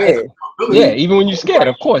you're scared. Yeah, even when you're scared,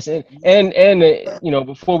 of course. And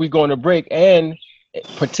before we go on a break, and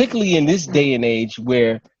particularly in this day and age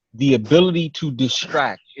where the ability to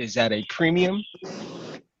distract is at a premium,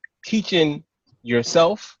 teaching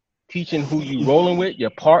yourself, teaching who you rolling with,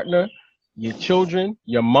 your partner, your children,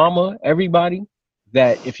 your mama, everybody,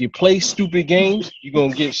 that if you play stupid games, you're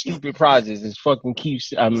gonna get stupid prizes, as fucking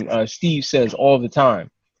Steve says all the time.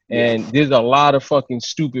 And there's a lot of fucking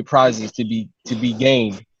stupid prizes to be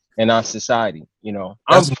gained in our society.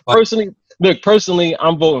 I'm personally,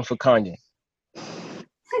 I'm voting for Kanye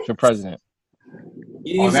for president.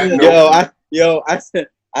 I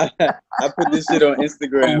put this shit on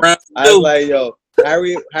Instagram. I was like,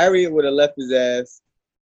 Harriet would have left his ass.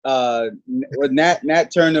 Nat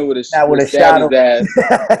Turner would have shot his ass,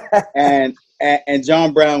 and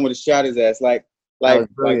John Brown would have shot his ass. Like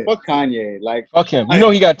fuck Kanye. Like fuck him.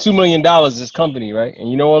 He got $2 million this company, right?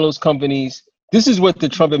 And all those companies. This is what the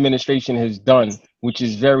Trump administration has done, which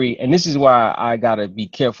is and this is why I gotta be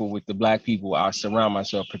careful with the black people I surround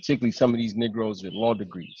myself, particularly some of these Negroes with law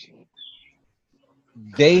degrees.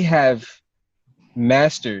 They have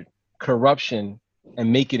mastered corruption and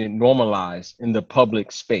making it normalized in the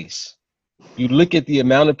public space. You look at the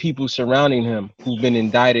amount of people surrounding him who've been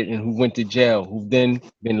indicted and who went to jail, who've then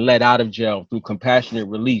been let out of jail through compassionate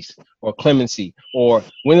release or clemency. Or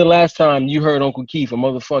when the last time you heard Uncle Keith, a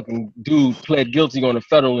motherfucking dude, pled guilty on a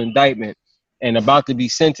federal indictment and about to be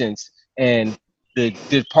sentenced, and the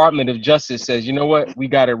Department of Justice says, you know what, we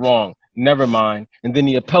got it wrong. Never mind. And then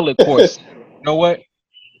the appellate court says, you know what?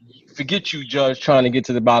 Forget you, judge, trying to get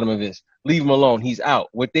to the bottom of this. Leave him alone. He's out.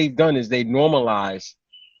 What they've done is they normalize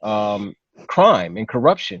crime and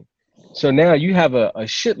corruption. So now you have a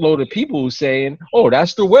shitload of people saying, oh,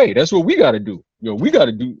 that's the way. That's what we got to do. We got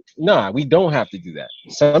to do. Nah, we don't have to do that.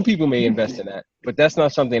 Some people may invest in that, but that's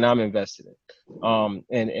not something I'm invested in.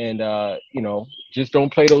 Just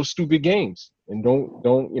don't play those stupid games, and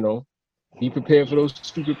don't be prepared for those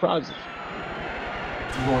stupid prizes.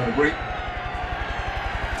 You going to break?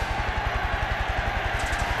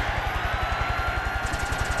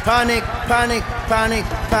 Panic, panic, panic,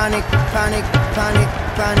 panic, panic, panic,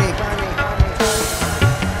 panic.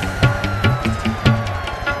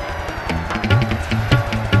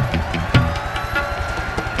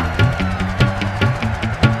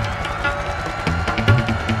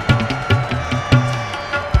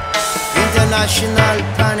 International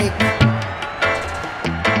panic.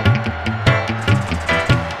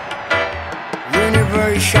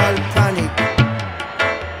 Universal panic.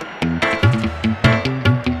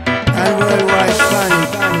 And worldwide panic.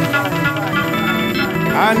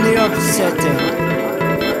 I'm the upsetter.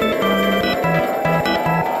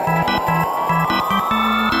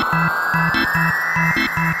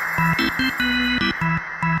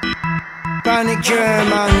 Panic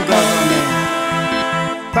German government.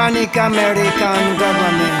 Panic American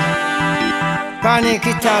government. Panic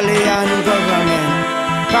Italian government.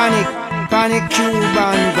 Panic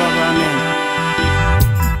Cuban government.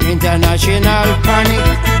 International panic.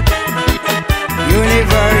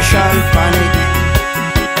 Universal panic.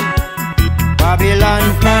 Babylon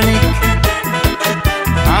panic.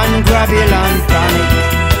 And Babylon panic.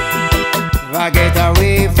 Never get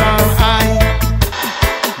away from I.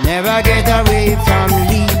 Never get away from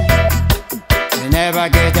Lee. You never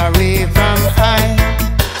get away from I.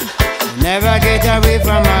 You never get away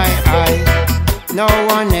from I. No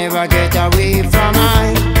one never get away from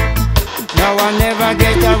I. No one never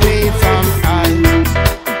get away from I.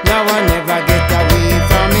 No one never get away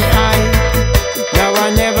from me. No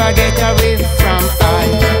one never get away from I.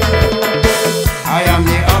 I am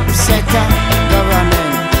the upsetter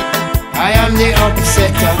government. I am the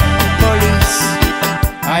upsetter police.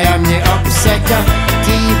 I am the upsetter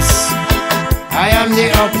thieves. I am the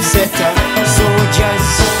upsetter soldiers.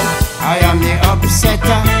 I am the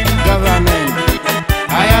upsetter government.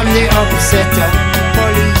 I am the upsetter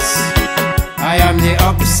police. I am the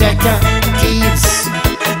upsetter thieves.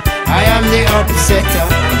 I am the upsetter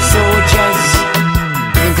soldiers.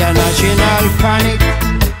 International panic.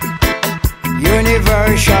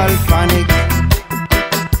 Universal panic.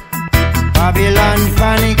 Babylon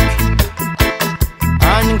panic.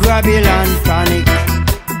 And Babylon panic.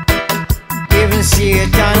 Even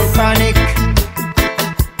Satan panic.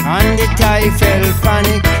 And the Typhel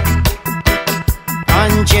panic.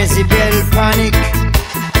 And Jezebel panic.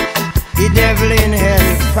 The devil in hell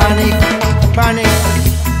panic. Panic.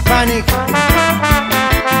 Panic.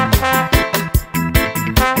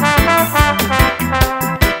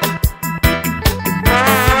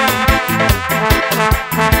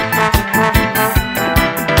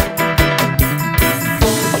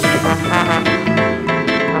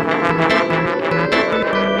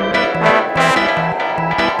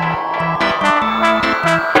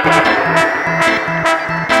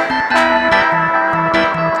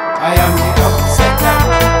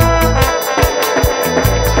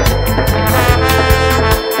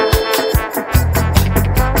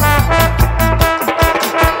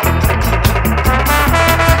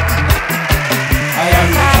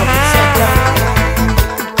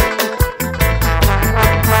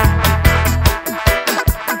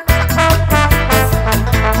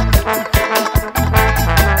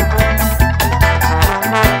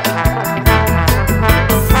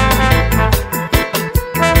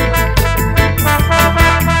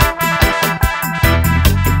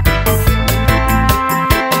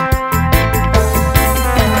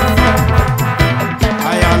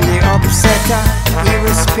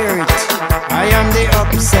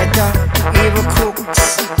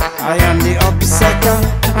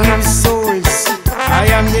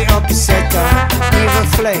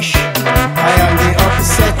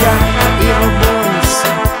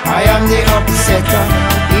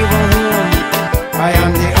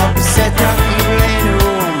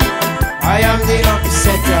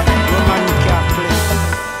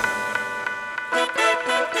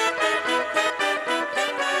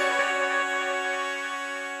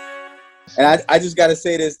 And I just got to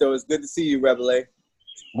say this, though. It's good to see you, Rebel A.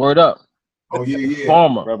 Word up. Oh yeah.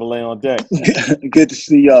 Farmer. Rebel A on deck. Good to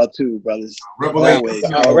see y'all too, brothers. Rebel A.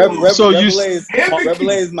 Rebel So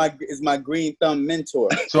is my green thumb mentor.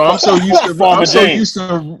 So I'm so used to Farmer I'm so James.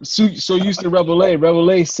 used to Rebel A.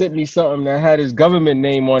 Rebel A sent me something that had his government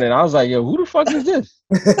name on it. I was like, yo, who the fuck is this?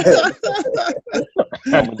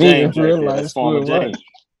 Farmer James right there. That's Farmer James.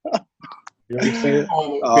 You know what I'm saying?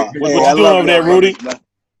 What you doing over there, Rudy?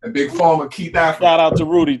 And Big Farmer Keith Africa. Shout out to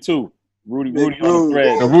Rudy too. Rudy on the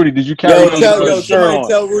thread. So Rudy, did you carry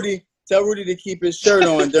Tell Rudy to keep his shirt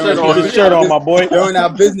on during shirt on, my boy. during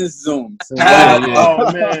our business Zooms.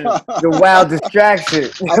 Oh man, The wild distraction.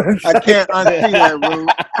 I can't unsee that, Rude.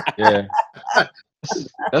 Yeah.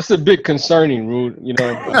 That's a bit concerning, Rude. You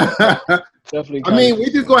know, definitely. I mean,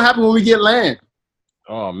 what's just gonna happen when we get land?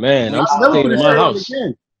 Oh man, I'm never staying put in a my shirt on house.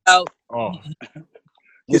 again. Oh,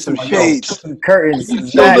 Get some shades. Some curtains. Some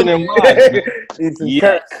children and wives. Need some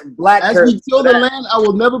Yeah. black As curtains. we till the land, I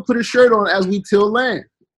will never put a shirt on as we till land.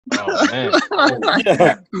 Oh man,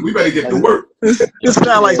 We better get to work. This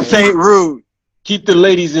sound like Saint Rude. keep the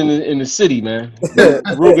ladies in the city, man.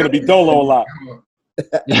 We're gonna be dolo a lot.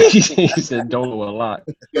 He said dolo a lot.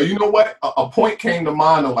 Yo, you know what? A point came to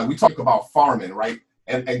mind of, like, we talk about farming, right?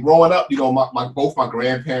 And growing up, you know, both my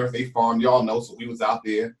grandparents, they farmed, y'all know, so we was out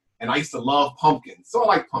there. And I used to love pumpkins. So I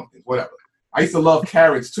like pumpkins, whatever. I used to love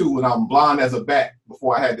carrots too when I'm blind as a bat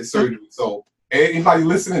before I had the surgery. So anybody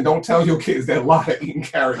listening, don't tell your kids that a lot of eating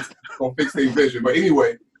carrots gonna fix their vision. But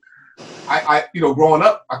anyway, I you know, growing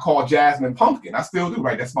up, I called Jasmine Pumpkin. I still do,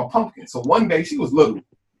 right? That's my pumpkin. So one day she was little.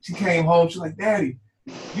 She came home, she's like, Daddy,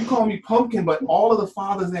 you call me Pumpkin, but all of the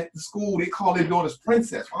fathers at the school, they call their daughters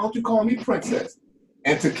Princess. Why don't you call me Princess?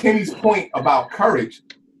 And to Kenny's point about courage,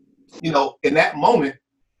 you know, in that moment,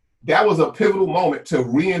 that was a pivotal moment to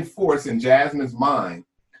reinforce in Jasmine's mind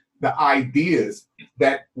the ideas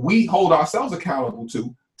that we hold ourselves accountable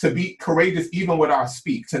to be courageous even with our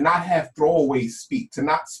speak, to not have throwaway speak, to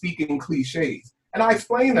not speak in cliches. And I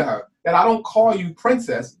explained to her that I don't call you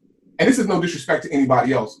Princess, and this is no disrespect to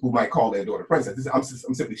anybody else who might call their daughter Princess. I'm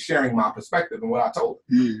simply sharing my perspective and what I told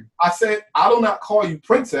her. I said, I do not call you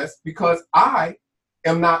Princess because I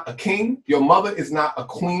am not a king. Your mother is not a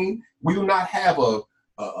queen. We do not have a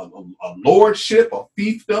lordship, a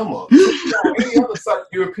fiefdom, or any other such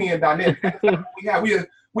European dynamic.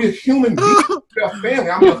 We're human beings. We're a family.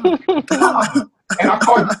 And I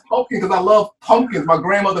call you pumpkin because I love pumpkins. My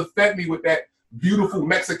grandmother fed me with that beautiful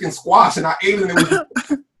Mexican squash, and I ate it. And it was,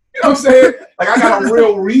 you know what I'm saying? Like, I got a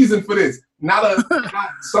real reason for this, not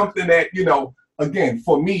something that, you know, again,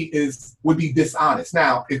 for me would be dishonest.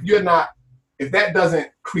 Now, if that doesn't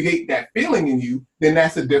create that feeling in you, then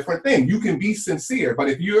that's a different thing. You can be sincere, but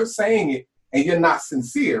if you're saying it and you're not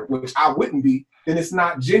sincere, which I wouldn't be, then it's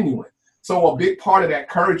not genuine. So a big part of that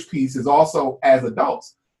courage piece is also, as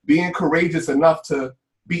adults, being courageous enough to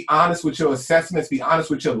be honest with your assessments, be honest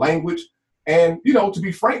with your language, and, you know, to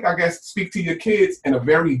be frank, I guess, speak to your kids in a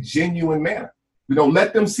very genuine manner. You know,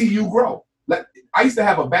 let them see you grow. I used to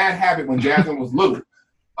have a bad habit when Jasmine was little.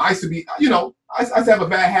 I used to be, you know, I used to have a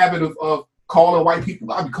bad habit of calling white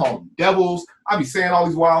people. I'd be calling them devils. I'd be saying all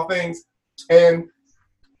these wild things. And,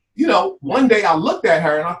 you know, one day I looked at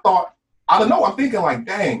her and I thought, I don't know, I'm thinking like,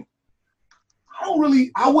 dang,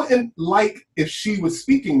 I wouldn't like if she was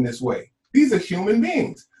speaking this way. These are human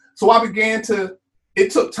beings. So it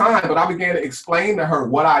took time, but I began to explain to her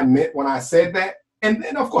what I meant when I said that. And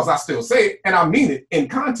then, of course, I still say it, and I mean it in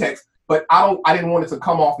context, but I didn't want it to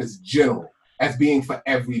come off as general, as being for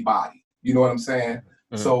everybody. You know what I'm saying?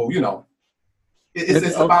 Mm-hmm. So, you know,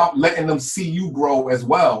 it's about letting them see you grow as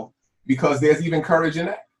well, because there's even courage in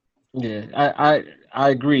that. Yeah, I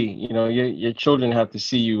agree. You know, your children have to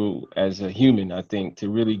see you as a human, I think, to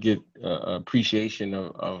really get appreciation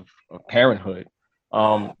of parenthood.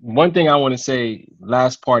 One thing I want to say,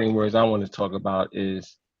 last parting words I want to talk about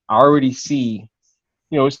is, I already see,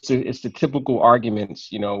 you know, it's the typical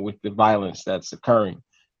arguments, you know, with the violence that's occurring.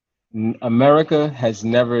 America has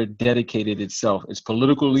never dedicated itself, its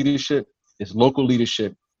political leadership, its local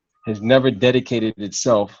leadership has never dedicated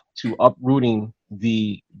itself to uprooting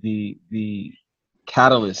the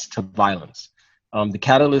catalyst to violence. The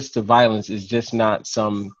catalyst to violence is just not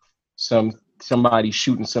somebody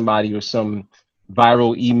shooting somebody, or some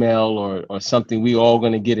viral email or something we all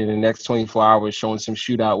going to get in the next 24 hours showing some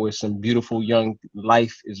shootout where some beautiful young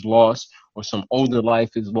life is lost, or some older life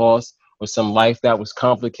is lost, or some life that was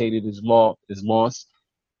complicated is lost.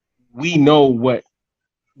 We know what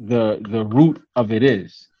the root of it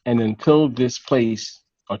is, and until this place,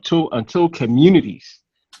 until communities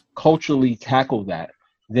culturally tackle that,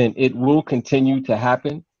 then it will continue to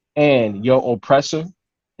happen, and your oppressor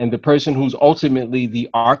And the person who's ultimately the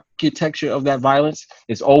architecture of that violence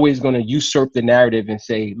is always going to usurp the narrative and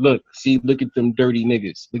say, look at them dirty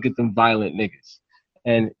niggas. Look at them violent niggas.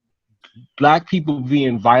 And Black people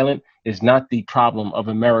being violent is not the problem of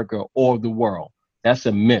America or the world. That's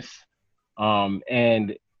a myth.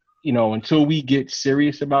 And, you know, until we get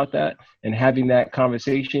serious about that and having that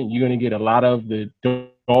conversation, you're going to get a lot of the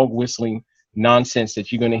dog whistling nonsense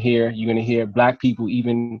that you're going to hear. You're going to hear Black people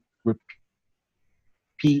even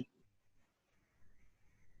repeat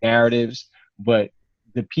narratives, but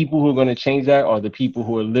the people who are going to change that are the people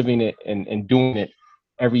who are living it and doing it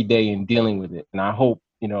every day and dealing with it. And I hope,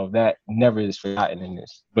 you know, that never is forgotten in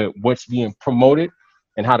this. But what's being promoted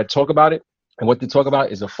and how to talk about it and what to talk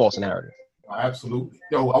about is a false narrative. Absolutely.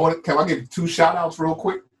 Yo, can I give 2 shout outs real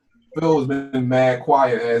quick? Phil has been mad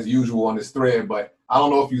quiet as usual on this thread, but I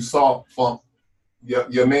don't know if you saw Funk.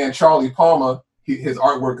 Your man Charlie Palmer, his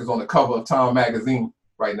artwork is on the cover of Time magazine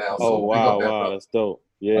right now. So wow, that's dope.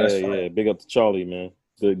 Yeah, big up to Charlie, man.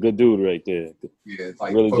 Good dude right there. Yeah, it's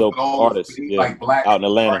like really dope artist. Yeah, like Black out in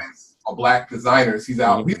Atlanta. Or Black designers. He's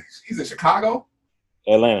out. Mm-hmm. He's in Chicago.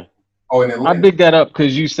 Atlanta. Oh, in Atlanta. I big that up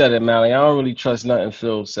because you said it, Mally. I don't really trust nothing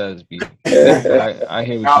Phil says, B. I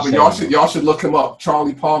hear what you're saying. Y'all should look him up.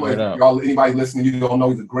 Charlie Palmer. Anybody listening, you don't know,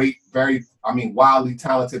 he's a great, very, wildly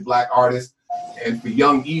talented Black artist. And for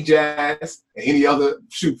young E-Jazz and any other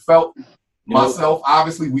Felt, myself,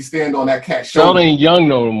 obviously, we stand on that cat show. Felt ain't young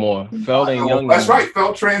no more. Felt ain't young. That's right.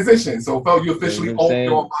 Felt transition. So Felt, you officially opened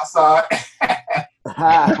on my side.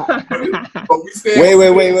 But we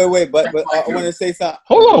stand. Wait. But I want to say something.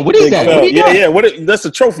 Hold on. What is that? Yeah. That's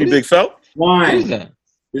a trophy, Big Felt. Wine. What is that?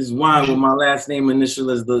 This is wine with my last name initial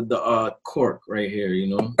is the cork right here, you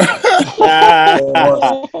know.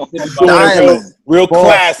 Real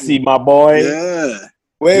classy, my boy. Yeah.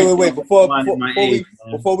 Wait. Before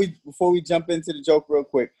we jump into the joke real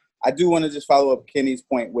quick, I do want to just follow up Kenny's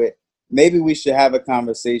point with maybe we should have a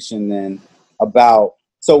conversation then about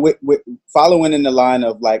with following in the line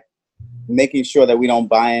of like making sure that we don't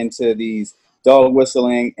buy into these dog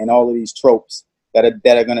whistling and all of these tropes that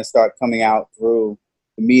are going to start coming out through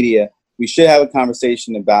the media. We should have a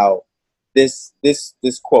conversation about this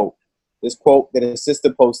quote that a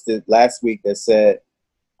sister posted last week that said,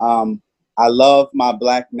 I love my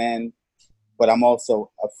Black men, but I'm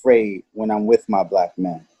also afraid when I'm with my Black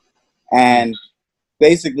men. And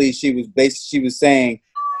basically she was saying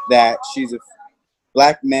that she's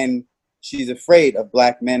afraid of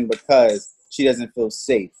Black men because she doesn't feel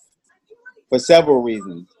safe for several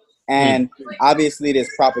reasons. And obviously there's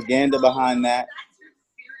propaganda behind that.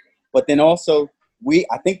 But then also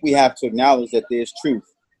I think we have to acknowledge that there's truth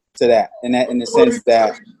to that, in the sense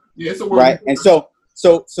that, right? And so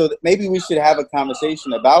maybe we should have a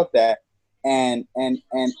conversation about that and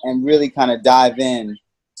really kind of dive in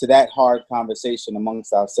to that hard conversation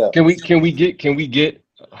amongst ourselves. Can we get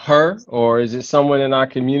her, or is it someone in our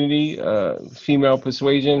community, female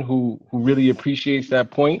persuasion, who really appreciates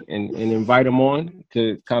that point and invite them on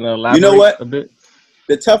to kind of elaborate a bit?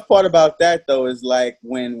 The tough part about that though is like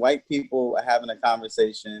when white people are having a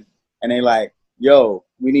conversation and they like, yo,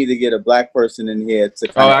 we need to get a Black person in here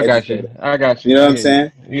to I got you. You know what I'm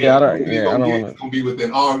saying? Yeah, I don't want to. It's gonna be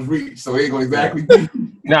within arm's reach, so it ain't gonna exactly be.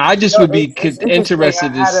 No, I just would be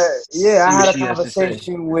interested. I had a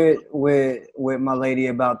conversation with my lady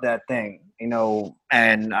about that thing, you know,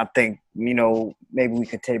 and I think, you know, maybe we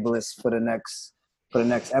could table this for the next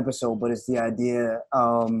episode. But it's the idea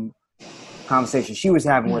conversation she was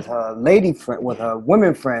having with her with her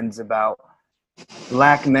women friends about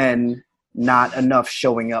Black men not enough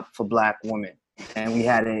showing up for Black women, and we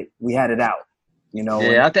had it out, you know.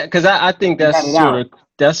 Yeah, because I think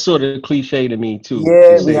that's sort of cliche to me too.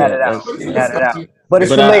 Yeah, we had it out. But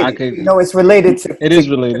it's related. It's related to. It is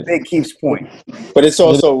related. Big Keith's point. But it's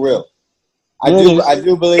also real. I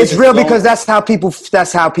do believe it's real because that's how people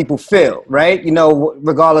feel, right? You know,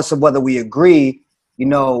 regardless of whether we agree. You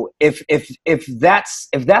know, if that's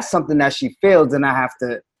something that she feels, then I have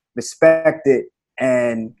to respect it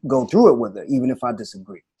and go through it with her, even if I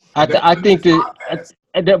disagree. I think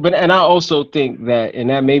I also think that, and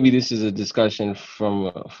that maybe this is a discussion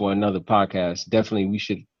for another podcast. Definitely,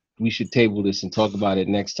 we should table this and talk about it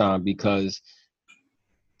next time, because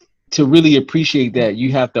to really appreciate that,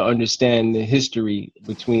 you have to understand the history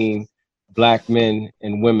between Black men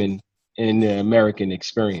and women in the American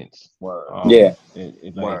experience.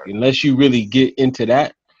 Unless you really get into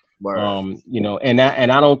that. You know, and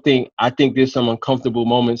I think there's some uncomfortable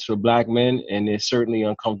moments for Black men, and there's certainly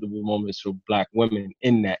uncomfortable moments for Black women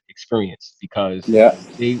in that experience, because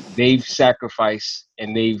they've sacrificed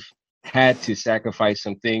and they've had to sacrifice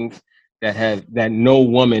some things that no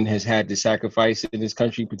woman has had to sacrifice in this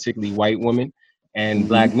country, particularly white women, and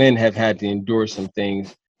black men have had to endure some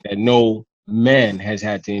things that no man has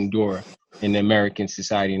had to endure in the American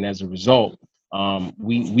society, and as a result,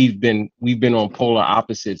 we've been on polar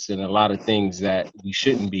opposites in a lot of things that we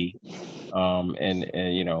shouldn't be, and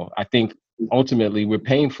you know, I think ultimately we're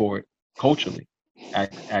paying for it culturally.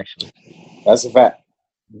 Actually, that's a fact.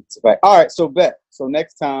 It's a fact. All right, so bet. So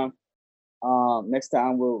next time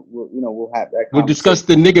we'll have that. We'll discuss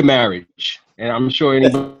the nigga marriage, and I'm sure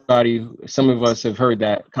some of us have heard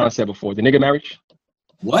that concept before. The nigga marriage.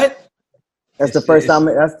 What? That's the first time.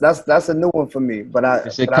 That's a new one for me. But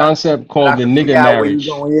it's a concept called the nigga marriage.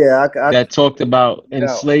 That talked about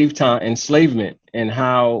enslavement and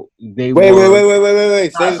how they wait.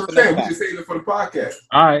 That's what I'm saying. We just saved it for the podcast.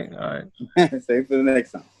 All right. Save it for the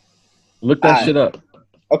next time. Look that shit up.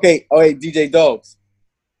 Okay. Oh, hey, DJ Dogs.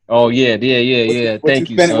 Oh yeah.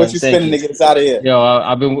 Thank you. What you spending to get us out of here? Yo,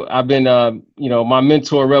 I've been you know, my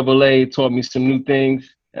mentor Rebel A taught me some new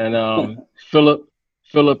things, and Philip,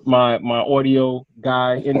 my audio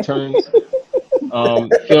guy intern.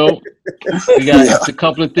 Phil, it's a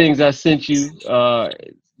couple of things I sent you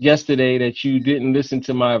yesterday that you didn't listen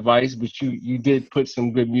to my advice, but you did put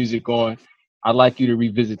some good music on. I'd like you to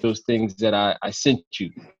revisit those things that I sent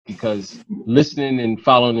you, because listening and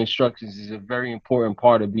following instructions is a very important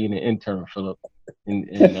part of being an intern, Philip.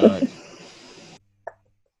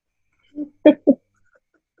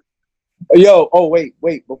 Yo, wait.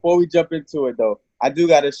 Before we jump into it though, I do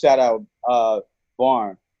got to shout out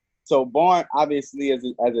Barn. So Barn, obviously, as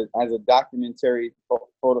a documentary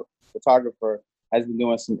photographer, has been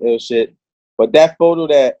doing some ill shit. But that photo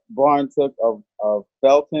that Barn took of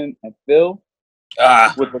Felton and Phil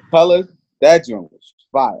with the colors, that joint was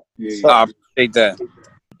fire. Yeah. I appreciate that.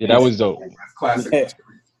 Yeah, that was dope. Classic.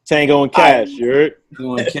 Tango and Cash, you heard?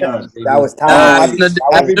 That was time.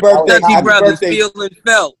 Happy birthday, Phil and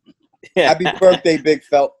Felt. Happy birthday, Big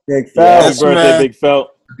Felt. Happy birthday, Big Felt.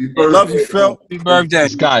 Love you, Phil. Happy birthday.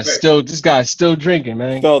 This guy's still drinking,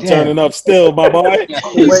 man. Felt turning up still, my boy.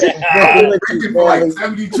 Drinking for like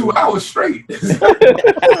 72 hours straight. This is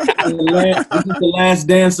the last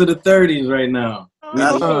dance of the 30s right now.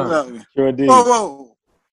 Sure indeed. Whoa.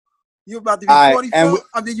 You about to be 40, Phil?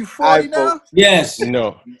 I mean, you 40 now? Yes.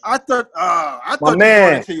 No. I thought you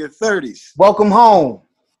were into your 30s. Welcome home.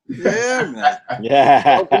 Yeah, man.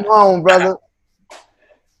 Yeah. Welcome home, brother.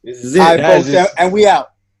 This is it. All right, folks, and we out.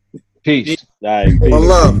 Peace. All right, peace. One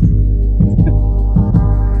love.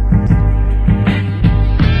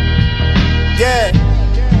 Yeah.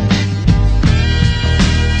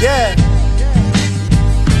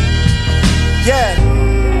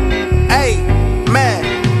 Hey, man,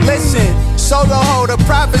 listen. Solo hold a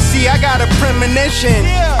prophecy, I got a premonition.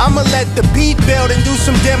 I'ma let the beat build and do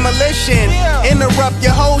some demolition. Interrupt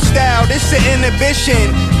your whole style, this an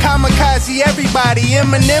inhibition. Kamikaze everybody,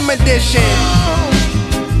 Eminem edition.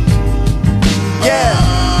 Yeah.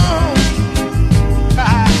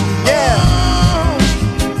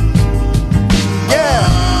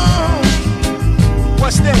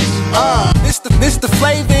 What's this? This the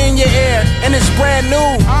flavor in your air, and it's brand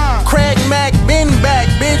new. Craig Mack, been back,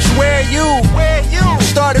 bitch, where you?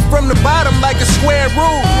 Started from the bottom like a square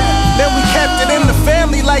root. Then we kept it in the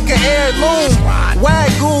family like an heirloom.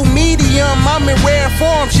 Wagyu medium, I'm in rare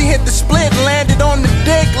form. She hit the split and landed on the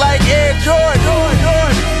dick like Air Jordan.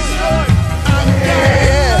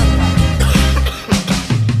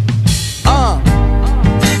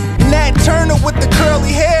 Nat Turner with the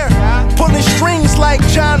curly hair, pulling strings like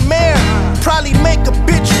John Mayer. Probably make a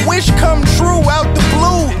bitch wish come true out the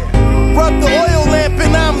blue. Rub the oil lamp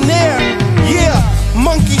and I'm there. Yeah,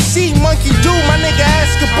 monkey see, monkey do. My nigga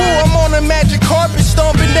Askaboo, I'm on a magic carpet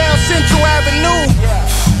stomping down Central Avenue.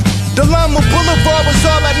 The Lama Boulevard was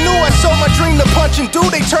all I knew. I sold my dream to punch and do.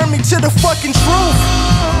 They turned me to the fucking truth.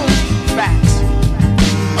 Facts.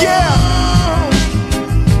 Yeah.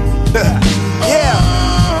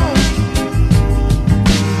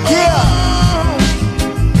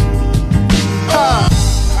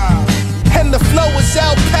 And the flow is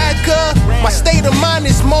alpaca. My state of mind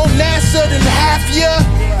is more NASA than half ya.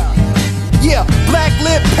 Yeah, black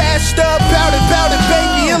lip pastor, bout it,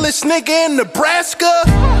 baby, illest nigga in Nebraska.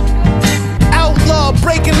 Outlaw,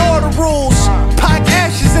 breaking all the rules. Pac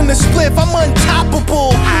ashes in the spliff, I'm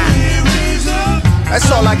untoppable. That's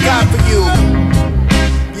all I got for you.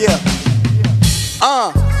 Yeah.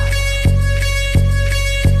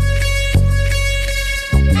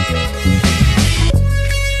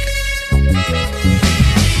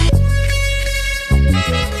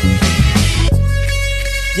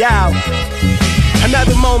 Yow.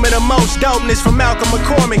 Another moment of most dopeness from Malcolm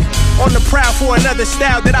McCormick. On the prowl for another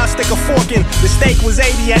style that I'll stick a fork in. The steak was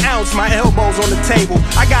 80 an ounce, my elbows on the table.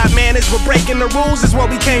 I got manners, but breaking the rules is what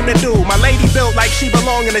we came to do. My lady built like she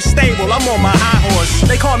belong in a stable. I'm on my high horse.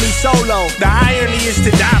 They call me Solo. The irony is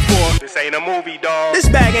to die for. This ain't a movie, dog. This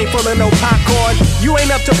bag ain't full of no popcorn. You ain't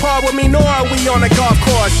up to par with me, nor are we on a golf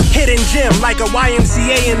course. Hidden gem like a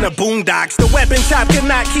YMCA in the boondocks. The weapon top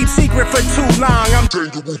cannot keep secret for too long. I'm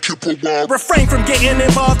refrain from getting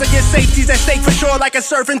involved. I get safeties at stake for sure, like a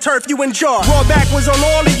surf and turf you enjoy. Raw backwards on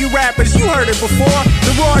all of you rappers, you heard it before.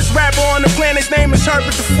 The rawest rapper on the planet's name is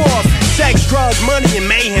Herbert the Fourth. Sex, drugs, money, and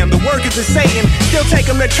mayhem. The workers of Satan still take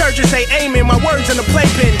them to church and say amen. My words in the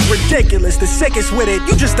playpen. Ridiculous, the sickest with it.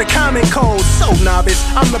 You just a common cold, so novice.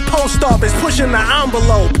 I'm the post office pushing the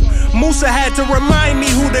envelope. Musa had to remind me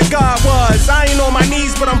who the God was. I ain't on my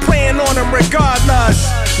knees, but I'm praying on him regardless.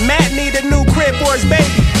 Matt need a new crib for his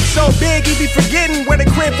baby. So big he be forgetting where the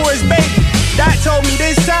crib for his baby. Dot told me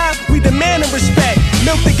this time we demand respect.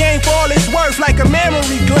 Milk the game for all it's worth like a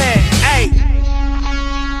mammary gland. Ayy.